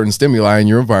reacted to certain stimuli in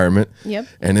your environment,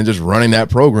 and then just running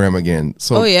that program again.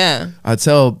 So I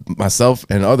tell myself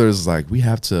and others, like, we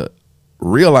have to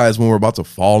realize when we're about to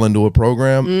fall into a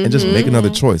program and just make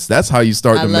another choice. That's how you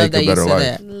start to make a better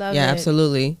life. Yeah,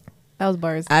 absolutely. That was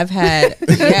bars. I've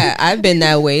been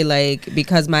that way, like,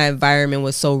 because my environment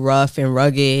was so rough and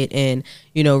rugged, and,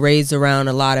 you know, raised around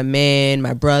a lot of men,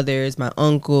 my brothers, my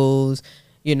uncles.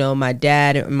 You know, my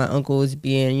dad and my uncles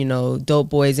being, you know, dope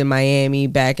boys in Miami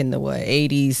back in the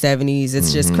 80s, 70s.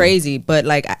 It's just crazy. But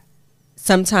like,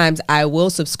 sometimes I will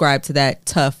subscribe to that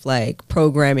tough like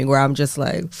programming where I'm just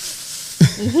like,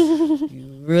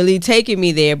 you really taking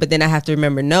me there. But then I have to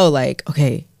remember, no, like,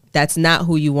 okay, that's not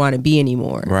who you want to be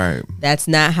anymore. Right. That's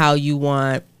not how you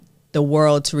want the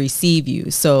world to receive you.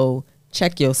 So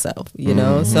check yourself, you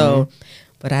know? So...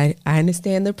 But I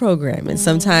understand the program, and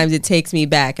sometimes it takes me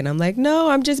back, and I'm like,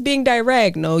 no, I'm just being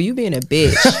direct. No, you being a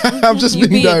bitch. I'm just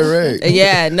being direct.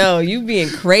 Yeah, no, you being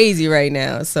crazy right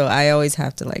now. So I always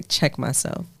have to like check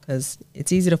myself, because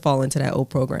it's easy to fall into that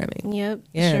old programming. Yep.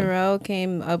 Yeah. Sharrelle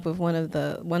came up with one of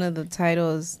the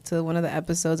titles to one of the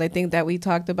episodes. I think that we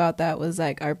talked about that was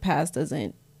like, our past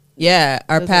doesn't. Yeah,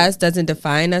 our past doesn't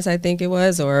define us, I think it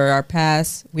was, or our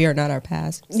past, we are not our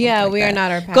past. Yeah, like we that. are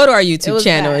not our past. Go to our YouTube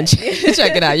channel and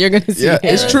check it out. You're going to see it.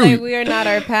 It's true. Like, we are not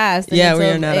our past. And yeah, we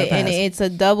are not our past. And it's a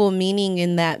double meaning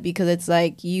in that, because it's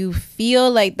like you feel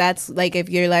like that's like if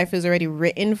your life is already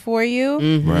written for you,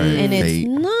 right. And it's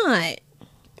not.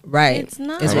 Right. It's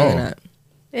not. It's really not.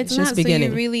 It's not. So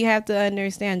you really have to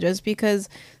understand, just because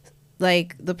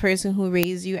like the person who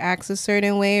raised you acts a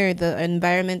certain way, or the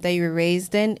environment that you were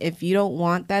raised in, if you don't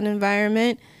want that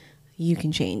environment, you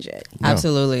can change it. No.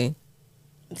 Absolutely.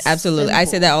 Absolutely. I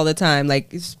say that all the time,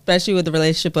 like, especially with the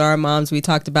relationship with our moms. We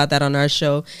talked about that on our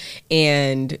show.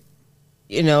 And,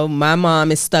 you know, my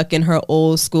mom is stuck in her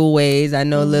old school ways. I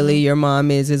know, Lilly, your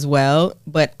mom is as well.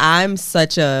 But I'm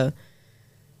such a...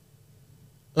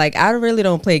 Like, I really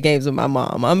don't play games with my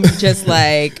mom. I'm just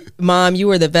like, Mom, you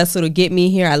were the vessel to get me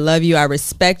here. I love you. I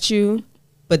respect you.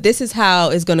 But this is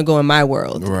how it's going to go in my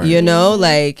world. Right. You know?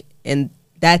 Like, and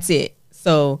that's it.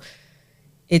 So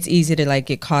it's easy to like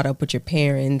get caught up with your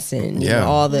parents and you know,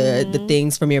 all the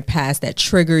things from your past that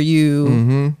trigger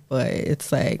you. But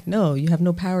it's like, no, you have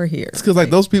no power here. It's because like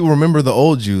those people remember the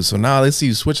old you, so now they see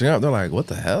you switching up. They're like, what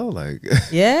the hell? Like,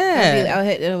 I'll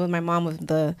hit it with my mom with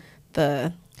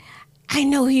the I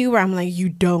know who you are. I'm like, you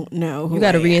don't know who you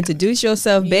got to reintroduce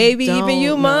yourself, baby. Even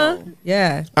you, ma.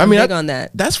 Yeah, I mean, big on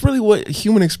that. That's really what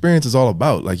human experience is all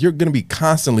about. Like, you're gonna be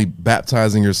constantly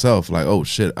baptizing yourself. Like, oh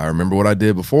shit, I remember what I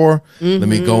did before. Let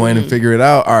me go in and figure it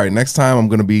out. All right, next time I'm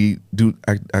gonna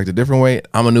act a different way.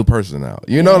 I'm a new person now.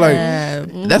 You know, like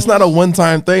that's not a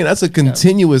one-time thing. That's a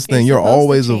continuous thing. You're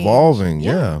always evolving.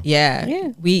 Yeah.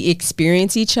 We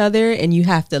experience each other, and you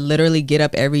have to literally get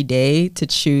up every day to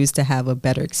choose to have a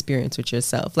better experience with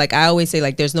yourself. Like I always say,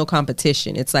 like there's no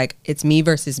competition. It's like it's me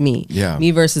versus me. Me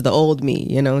versus the old me.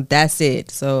 You know, that's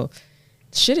it. So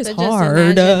shit is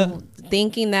hard.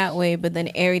 Thinking that way, but then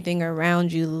everything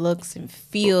around you looks and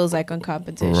feels like a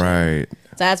competition. Right.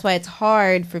 So that's why it's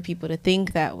hard for people to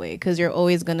think that way, because you're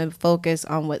always going to focus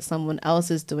on what someone else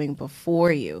is doing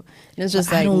before you. And it's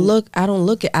just I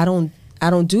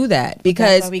don't do that, because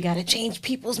that's why we got to change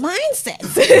people's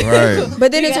mindsets. Right.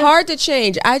 But then it's hard to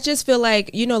change. I just feel like,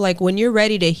 you know, like when you're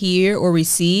ready to hear or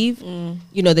receive,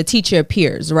 you know, the teacher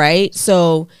appears, right?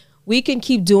 So we can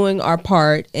keep doing our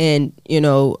part and, you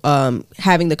know,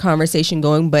 having the conversation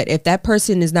going. But if that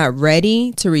person is not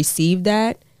ready to receive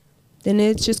that, then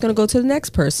it's just going to go to the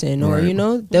next person, or, you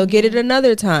know, they'll get it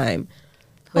another time.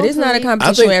 But it's not a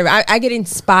competition where I get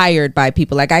inspired by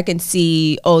people. Like I can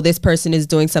see, oh, this person is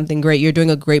doing something great. You're doing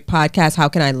a great podcast. How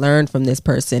can I learn from this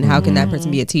person? How can that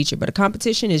person be a teacher? But a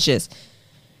competition is just,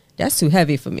 that's too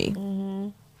heavy for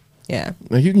me. Yeah.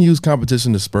 Now you can use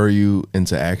competition to spur you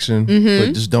into action,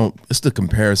 but just don't. It's the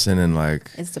comparison and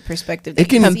like it's the perspective.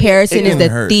 Comparison is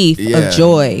the thief of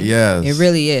joy. Yes, it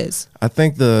really is. I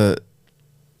think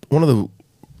one of the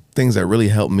things that really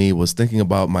helped me was thinking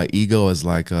about my ego as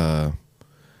like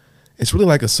it's really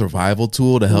like a survival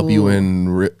tool to help you in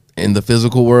the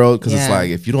physical world, because it's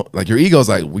like if you don't, like, your ego's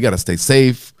like, we got to stay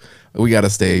safe, we got to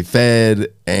stay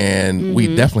fed, and we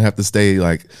definitely have to stay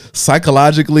like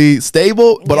psychologically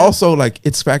stable, but also like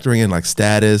it's factoring in like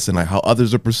status and like how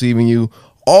others are perceiving you,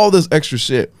 all this extra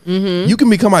shit. You can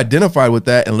become identified with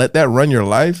that and let that run your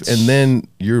life, and then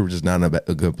you're just not in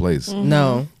a good place.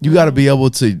 No, you got to be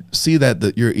able to see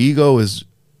that your ego is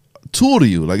a tool to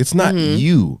you. Like it's not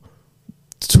you.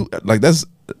 Like this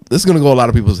is gonna go a lot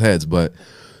of people's heads, but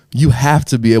you have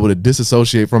to be able to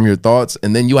disassociate from your thoughts,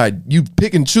 and then you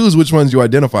pick and choose which ones you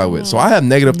identify with. So I have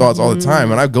negative thoughts all the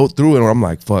time, and I go through it and I'm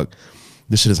like, fuck,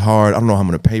 this shit is hard. I don't know how I'm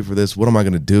gonna pay for this. What am I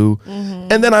gonna do?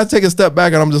 And then I take a step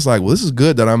back and I'm just like, well, this is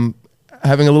good that I'm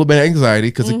having a little bit of anxiety,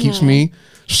 because it keeps me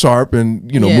sharp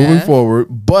and, you know, moving forward.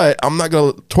 But I'm not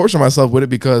gonna torture myself with it,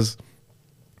 because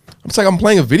it's like I'm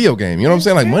playing a video game. You know what I'm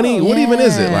saying? Like money, what even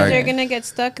is it? Like you're gonna get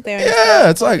stuck there.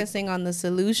 It's like focusing on the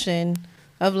solution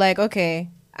of like,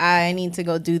 okay, I need to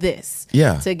go do this.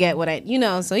 To get what I, you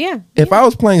know. So if I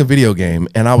was playing a video game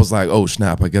and I was like, oh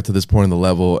snap, I get to this point in the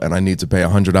level and I need to pay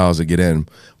 $100 to get in,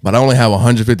 but I only have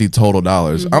 $150 total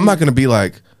dollars. I'm not gonna be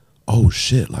like, oh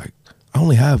shit, like I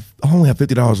only have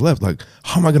 $50 left. Like,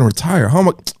 how am I gonna retire?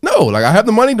 No, like I have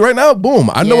the money right now. Boom.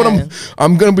 I know what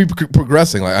I'm gonna be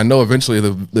progressing. Like I know eventually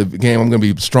the game I'm gonna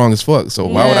be strong as fuck. So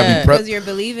why would I be? Because you're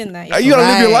believing that. You gotta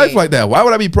live your life like that. Why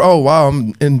would I be? Oh wow,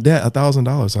 I'm in debt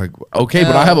 $1,000. Like okay,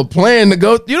 but I have a plan to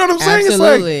go. You know what I'm saying?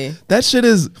 Absolutely. It's like that shit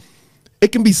is.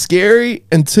 It can be scary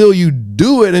until you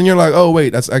do it and you're like, oh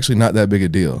wait, that's actually not that big a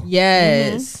deal.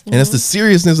 Yes. And it's the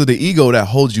seriousness of the ego that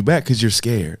holds you back, because you're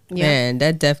scared. Man,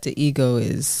 that depth of ego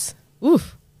is real.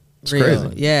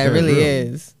 Crazy. Yeah, it really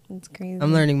is. It's crazy.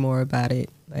 I'm learning more about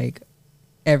it like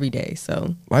every day.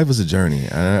 So life is a journey.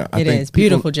 I think is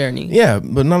beautiful journey. Yeah,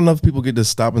 but not enough people get to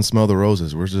stop and smell the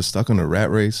roses. We're just stuck in a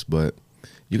rat race, but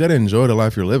you got to enjoy the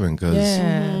life you're living,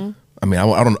 because I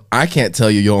mean, I can't tell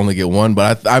you you'll only get one,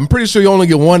 but I'm pretty sure you only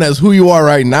get one as who you are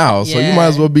right now. So you might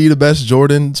as well be the best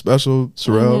Jordan, Special,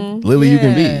 Sharrelle, Lilly you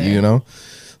can be, you know?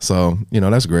 So, you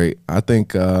know, that's great. I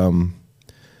think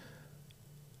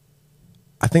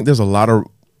there's a lot of,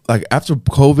 like, after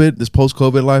COVID, this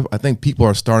post-COVID life, I think people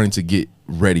are starting to get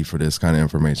ready for this kind of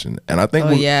information. And I think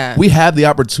we have the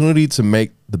opportunity to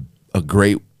make a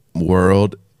great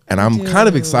world. And I'm kind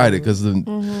of excited, because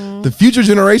the future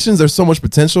generations, there's so much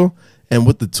potential. And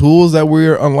with the tools that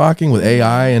we're unlocking with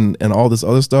AI and all this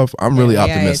other stuff, I'm really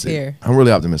optimistic. I'm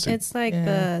really optimistic. It's like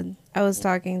I was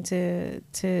talking to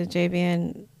JB,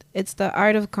 and it's the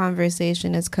art of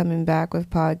conversation is coming back with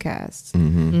podcasts.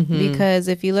 Mm-hmm. Because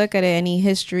if you look at any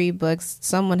history books,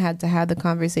 someone had to have the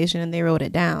conversation and they wrote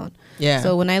it down. Yeah.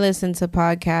 So when I listen to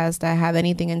podcasts that have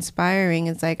anything inspiring,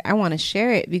 it's like I want to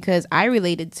share it because I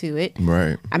related to it.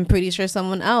 Right. I'm pretty sure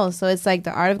someone else. So it's like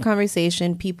the art of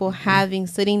conversation, people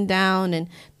sitting down and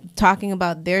talking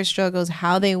about their struggles,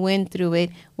 how they went through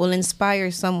it will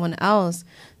inspire someone else.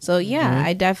 So yeah,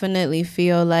 I definitely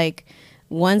feel like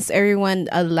once everyone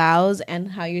allows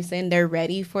and how you're saying they're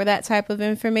ready for that type of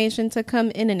information to come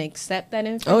in and accept that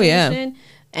information. Oh, yeah.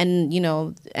 And,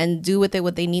 and do with it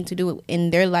what they need to do in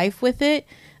their life with it,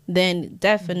 then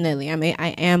definitely, I mean, I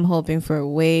am hoping for a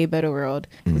way better world.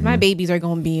 Because my babies are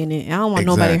going to be in it. I don't want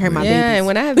nobody to hurt my babies. Yeah, and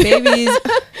when I have babies,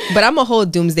 but I'm a whole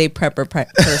doomsday prepper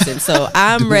person. So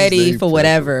I'm ready for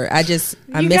whatever. I'm just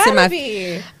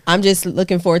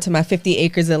looking forward to my 50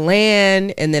 acres of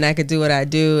land, and then I could do what I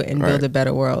do and build a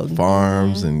better world.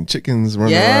 Farms and chickens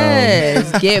running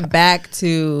around. Get back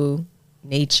to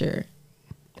nature.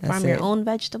 Farm your own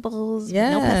vegetables.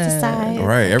 No pesticides.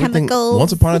 Right. Everything. Chemicals.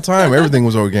 Once upon a time, everything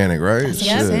was organic, right?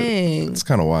 It's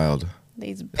kind of wild.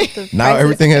 Now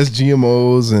everything has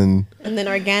GMOs and then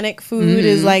organic food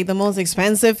is like the most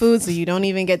expensive food, so you don't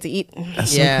even get to eat.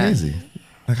 That's so crazy.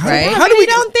 Like, how do we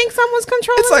don't think someone's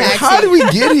controlling? It's like, how did we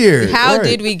get here? How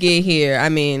did we get here? I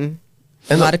mean,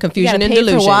 a lot of confusion and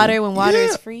delusion. For water when water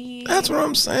is free. That's what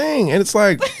I'm saying. And it's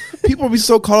like people be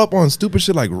so caught up on stupid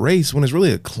shit like race when it's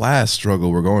really a class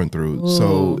struggle we're going through. Ooh.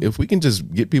 So if we can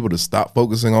just get people to stop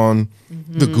focusing on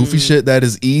the goofy shit that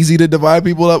is easy to divide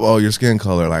people up. Oh, your skin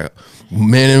color, like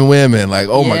men and women, like,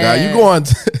 oh my God, you go on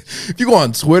if you go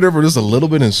on Twitter for just a little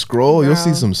bit and scroll, you'll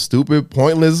see some stupid,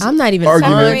 pointless I'm not even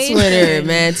arguments. on Twitter,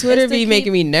 man. Twitter be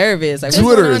making me nervous. Like, what's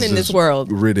going on in this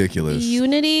world? Ridiculous.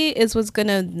 Unity is what's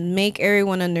gonna make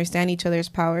everyone understand each other's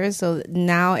powers. So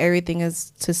now everything is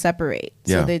to separate,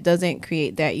 so that it doesn't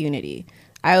create that unity.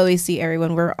 I always see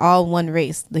everyone, we're all one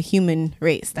race, the human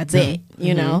race. That's it,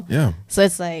 you know? Yeah. So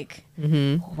it's like,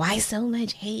 why so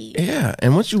much hate? Yeah.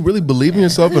 And once you really believe in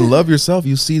yourself and love yourself,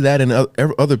 you see that in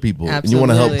other people. Absolutely. And you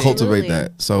want to help cultivate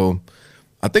that. So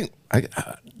I think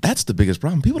that's the biggest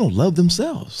problem. People don't love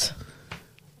themselves.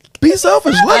 Be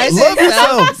selfish. Love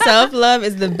yourself. Self-love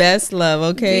is the best love,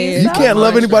 okay? You can't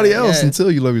love anybody else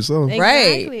until you love yourself.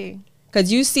 Exactly. Right. Because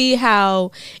you see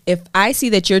how if I see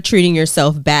that you're treating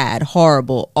yourself bad,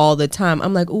 horrible all the time,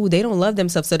 I'm like, ooh, they don't love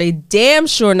themselves. So they damn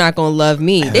sure not going to love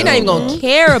me. They're not even going to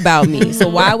care about me. So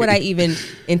why would I even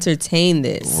entertain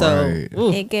this? So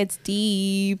it gets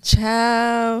deep.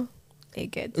 Child. It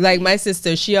gets like deep. My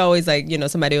sister, she always like,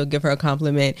 somebody will give her a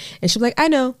compliment and she'll be like, I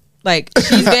know. Like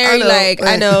she's very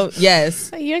I know,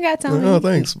 yes. You don't got to tell me. Oh,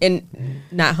 thanks. And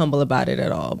not humble about it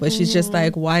at all. But she's just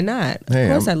like, why not? Of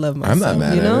course I love myself. I'm not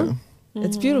mad at it.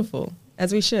 It's beautiful,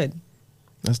 as we should.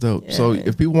 That's dope. Yeah. So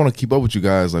if people want to keep up with you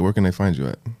guys, like, where can they find you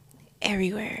at?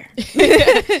 Everywhere.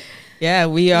 Yeah,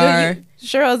 we are.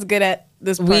 Sharrelle's good at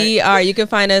this part. We are. You can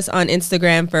find us on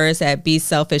Instagram first at Be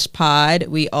Selfish Pod.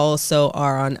 We also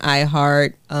are on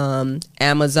iHeart,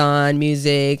 Amazon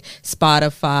Music,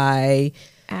 Spotify,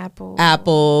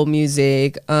 Apple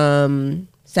Music,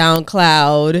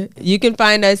 SoundCloud. You can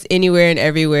find us anywhere and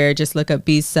everywhere. Just look up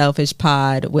Be Selfish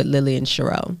Pod with Lilly and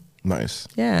Sharrelle. Nice.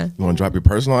 Yeah. You want to drop your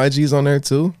personal IGs on there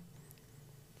too?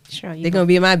 Sure. They're going to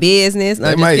be in my business.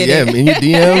 No, they might, in your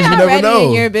DMs. You never know.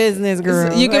 In your business,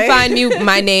 girl. You can find me.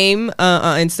 My name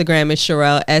on Instagram is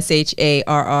Sharrelle,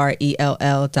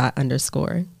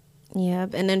 SHARRELL._.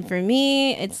 Yep. And then for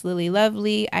me, it's Lilly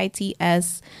Lovely,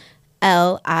 ITSLILLY.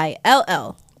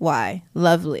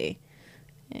 Lovely.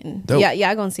 And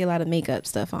y'all gonna see a lot of makeup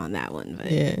stuff on that one,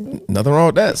 but nothing wrong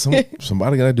with that.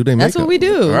 Somebody gotta do their makeup. That's what we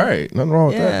do. All right, nothing wrong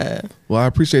with that. Well, I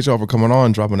appreciate y'all for coming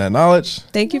on, dropping that knowledge.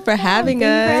 Thank you for having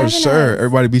us. For sure.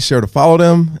 Everybody be sure to follow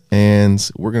them, and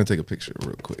we're gonna take a picture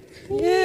real quick. Yeah.